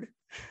awkward.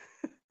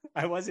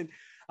 I wasn't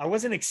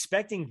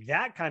expecting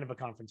that kind of a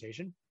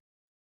confrontation.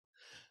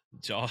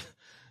 Jaws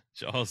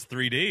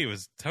 3D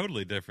was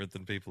totally different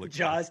than people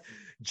expect.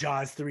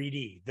 Jaws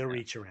 3D, the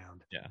reach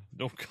around. Yeah.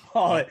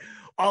 All it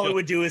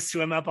would do is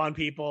swim up on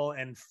people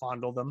and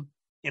fondle them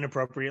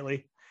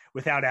inappropriately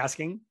without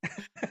asking.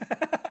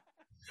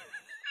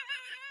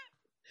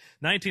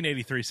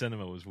 1983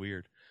 cinema was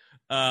weird.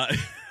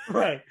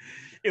 Right.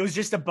 It was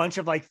just a bunch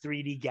of like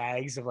 3D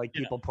gags of like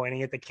people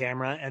pointing at the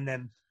camera and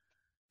then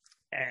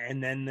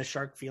the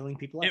shark feeling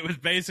people up. It was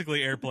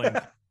basically Airplane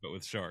but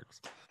with sharks.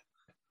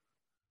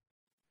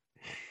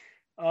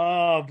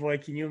 Oh boy,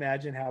 can you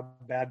imagine how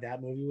bad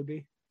that movie would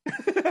be?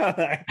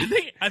 I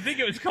think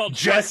it was called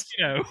Just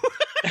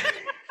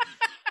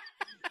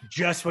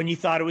Just when you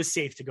thought it was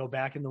safe to go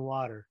back in the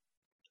water.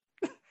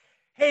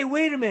 Hey,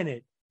 wait a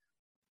minute.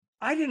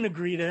 I didn't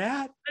agree to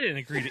that. I didn't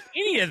agree to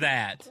any of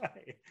that.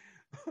 Right.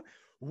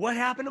 What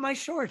happened to my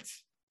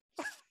shorts?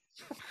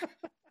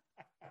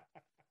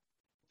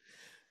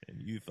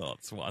 And you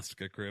thought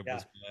Swastika Crib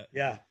was bad.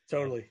 Yeah,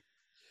 totally.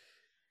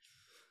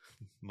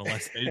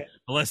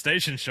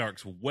 Molestation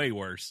sharks way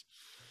worse.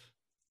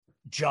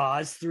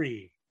 Jaws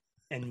 3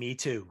 and Me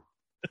Too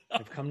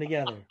have come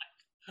together.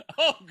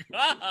 Oh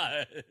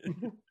God!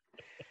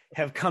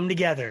 Have come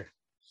together.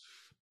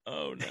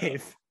 Oh no!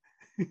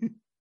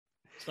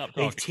 Stop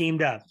talking. They've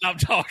teamed up. Stop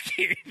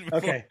talking.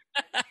 Okay.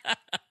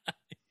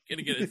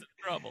 Gonna get us in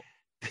trouble.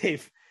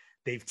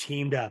 They've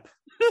teamed up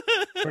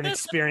for an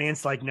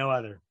experience like no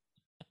other.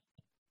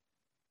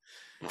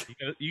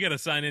 You got to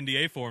sign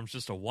NDA forms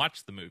just to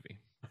watch the movie.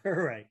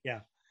 Right?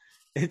 Yeah.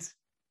 It's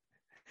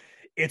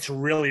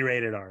really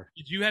rated R.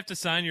 Did you have to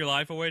sign your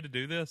life away to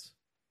do this?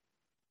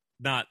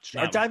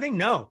 Shark diving?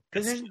 No,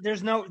 because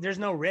there's no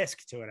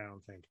risk to it. I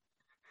don't think.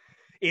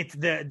 It's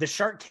the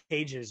shark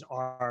cages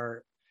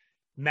are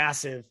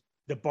massive.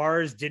 The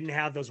bars didn't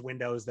have those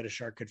windows that a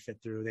shark could fit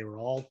through. They were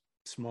all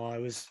small.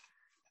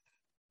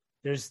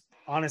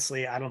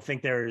 Honestly, I don't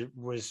think there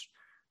was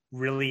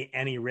really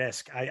any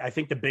risk. I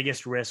think the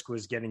biggest risk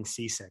was getting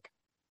seasick.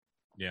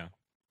 Yeah.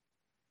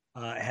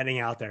 Heading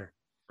out there.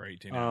 For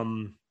 18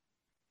 hours.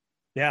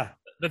 Yeah.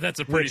 But that's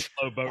a pretty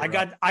slow boat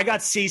ride. I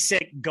got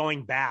seasick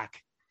going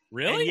back.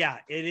 Really? And yeah,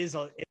 it is.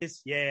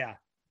 Yeah.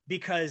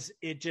 Because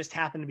it just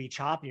happened to be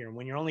choppier. And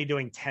when you're only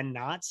doing 10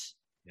 knots.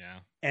 Yeah.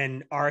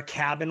 And our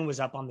cabin was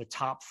up on the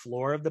top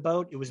floor of the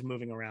boat. It was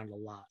moving around a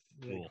lot.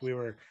 Cool. We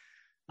were,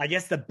 I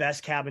guess the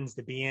best cabins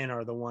to be in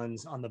are the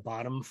ones on the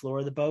bottom floor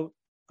of the boat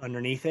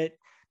underneath it,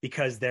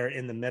 because they're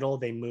in the middle.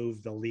 They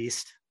move the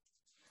least.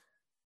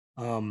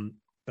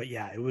 But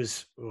yeah, it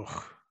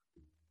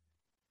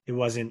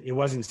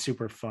wasn't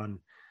super fun.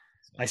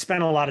 I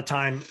spent a lot of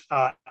time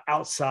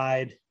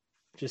outside,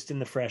 just in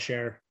the fresh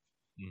air,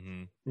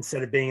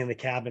 instead of being in the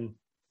cabin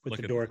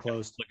with the door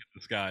closed. Look at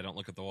the sky. Don't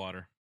look at the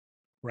water.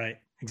 Right.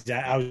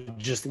 Exactly. I would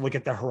just look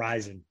at the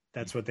horizon.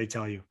 That's what they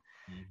tell you.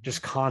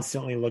 Just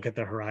constantly look at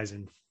the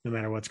horizon, no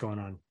matter what's going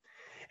on.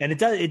 And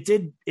it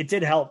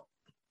did help.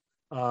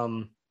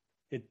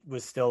 It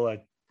was still a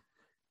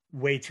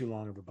way too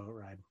long of a boat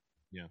ride.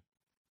 Yeah.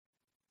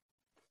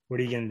 What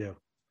are you going to do?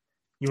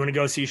 You want to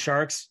go see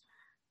sharks,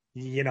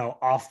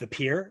 off the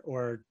pier,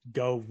 or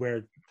go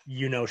where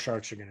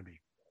sharks are going to be?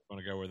 I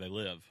want to go where they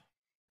live.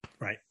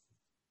 Right.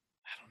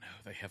 I don't know.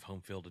 They have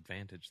home field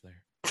advantage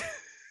there.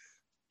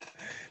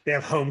 They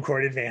have home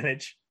court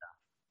advantage.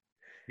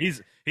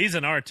 He's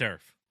in our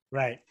turf.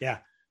 Right. Yeah.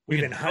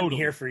 We've been hunting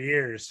here for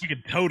years. We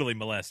could totally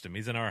molest him.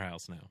 He's in our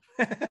house now.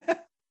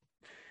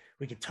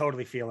 We could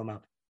totally feel him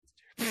up.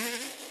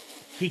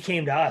 He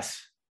came to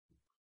us.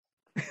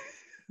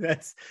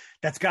 That's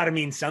got to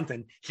mean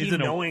something. He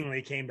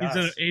knowingly came to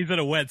us. He's in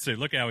a wetsuit.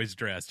 Look how he's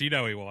dressed. You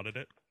know he wanted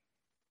it.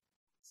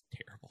 It's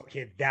terrible.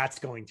 Okay, that's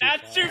going too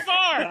That's far. too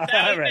far.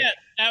 That was right. it.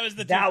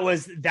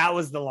 That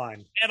was the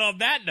line. And on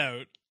that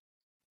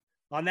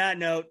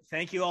note,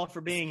 thank you all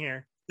for being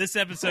here. This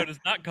episode is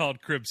not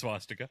called Crib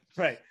Swastika.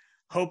 Right.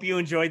 Hope you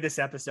enjoyed this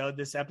episode.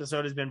 This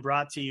episode has been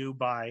brought to you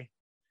by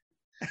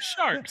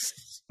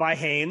Sharks. By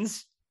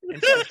Hanes.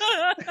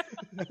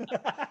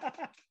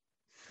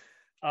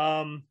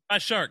 By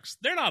sharks.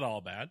 They're not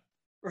all bad.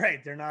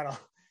 Right. They're not all.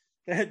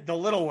 The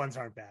little ones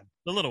aren't bad.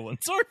 The little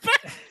ones aren't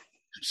bad.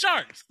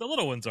 Sharks. The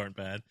little ones aren't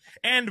bad.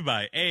 And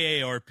by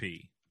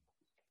AARP.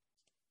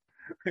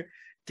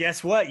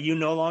 Guess what? You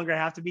no longer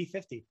have to be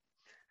 50.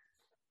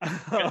 You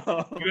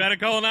got a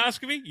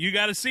colonoscopy? You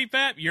got a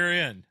CPAP? You're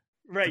in.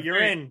 Right.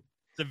 You're in.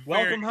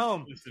 Welcome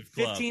home.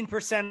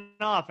 15%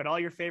 off at all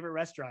your favorite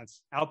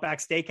restaurants. Outback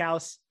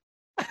Steakhouse.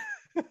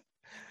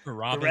 For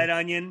Robin. The Red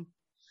Onion.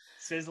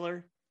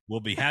 Sizzler.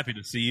 We'll be happy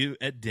to see you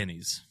at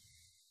Denny's.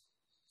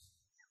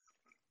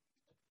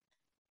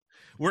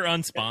 We're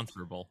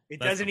unsponsorable. It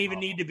doesn't even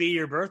need to be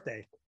your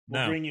birthday.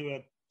 We'll No. bring you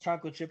a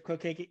chocolate chip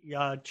cookie,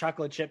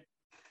 chocolate chip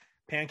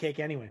pancake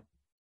anyway.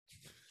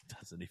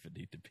 Doesn't even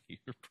need to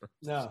be your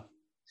birthday. No.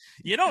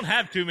 You don't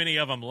have too many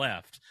of them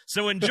left.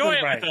 So enjoy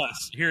it Right. with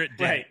us here at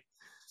Denny's. Right.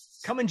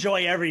 Come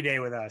enjoy every day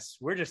with us.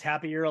 We're just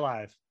happy you're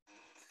alive.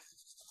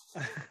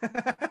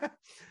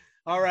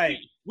 All right.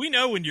 We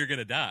know when you're going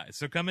to die,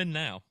 so come in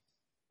now.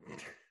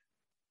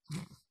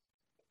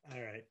 All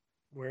right.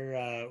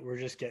 We're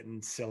just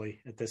getting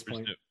silly at this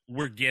point.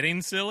 We're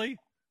getting silly?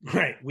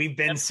 Right. We've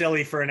been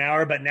silly for an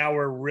hour, but now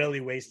we're really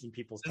wasting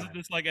people's time. Isn't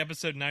this like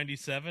episode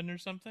 97 or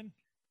something?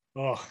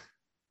 Oh,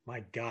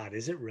 my God.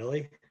 Is it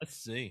really? Let's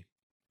see.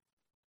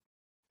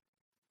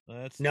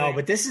 No,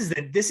 but this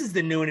is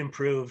the new and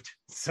improved,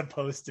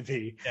 supposed to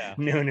be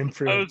new and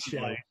improved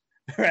show.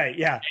 Right,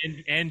 yeah.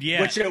 And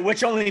yeah.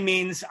 Which only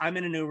means I'm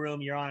in a new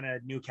room, you're on a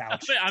new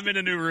couch. I'm in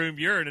a new room,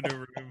 you're in a new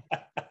room.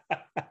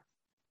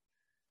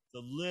 It's a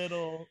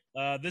little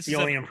this the is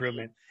only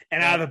improvement.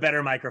 And I have a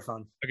better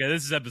microphone. Okay,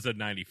 this is episode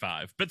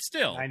 95, but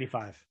still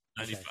 95.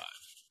 95.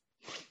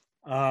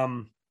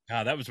 Okay.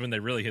 God, that was when they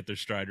really hit their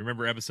stride.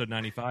 Remember episode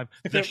 95?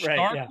 The Right,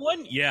 shark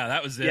one? Yeah,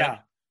 that was it. Yeah.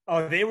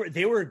 Oh,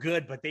 they were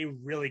good, but they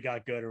really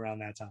got good around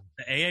that time.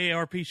 The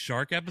AARP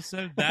shark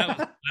episode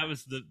that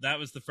was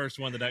the first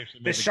one that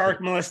actually the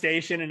shark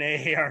molestation and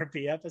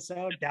AARP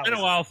episode. It's been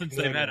a while since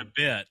they've had a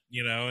bit.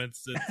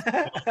 It's been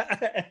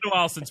a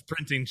while since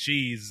printing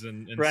cheese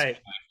and right.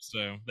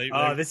 Stuff,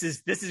 so this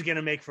is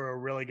gonna make for a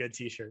really good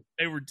T-shirt.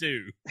 They were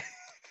due.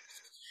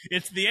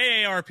 It's the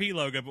AARP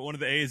logo, but one of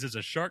the A's is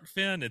a shark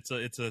fin. It's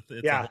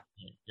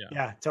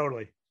yeah,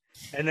 totally.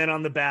 And then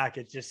on the back,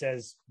 it just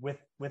says with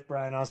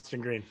Brian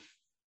Austin Green,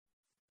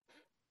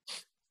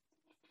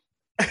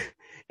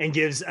 and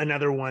gives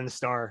another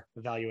 1-star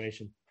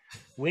evaluation.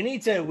 We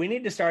need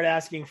to start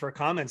asking for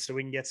comments so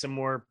we can get some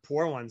more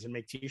poor ones and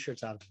make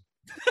T-shirts out of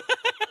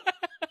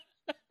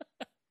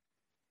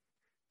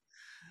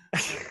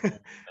them.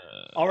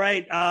 All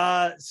right.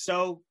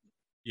 So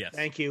yes,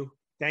 thank you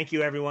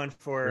everyone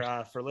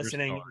for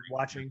listening,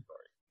 watching.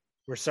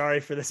 We're sorry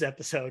for this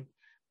episode.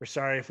 We're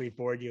sorry if we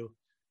bored you.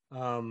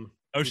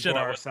 Oh shit!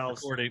 I wasn't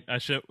recording. I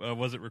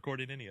wasn't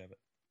recording any of it.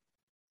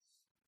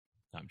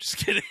 I'm just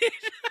kidding.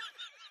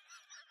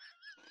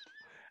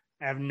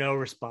 I have no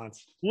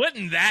response.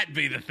 Wouldn't that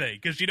be the thing?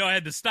 Because I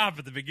had to stop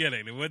at the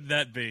beginning. And wouldn't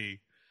that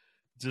be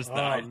just?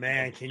 Oh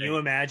man, can you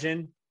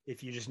imagine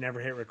if you just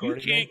never hit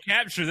record? You can't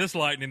capture this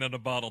lightning in a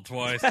bottle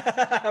twice.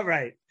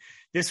 Right.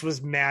 This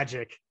was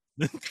magic.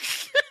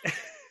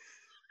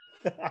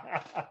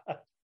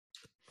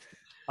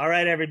 All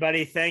right,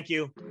 everybody. Thank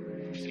you.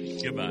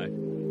 Goodbye.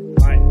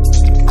 Bye.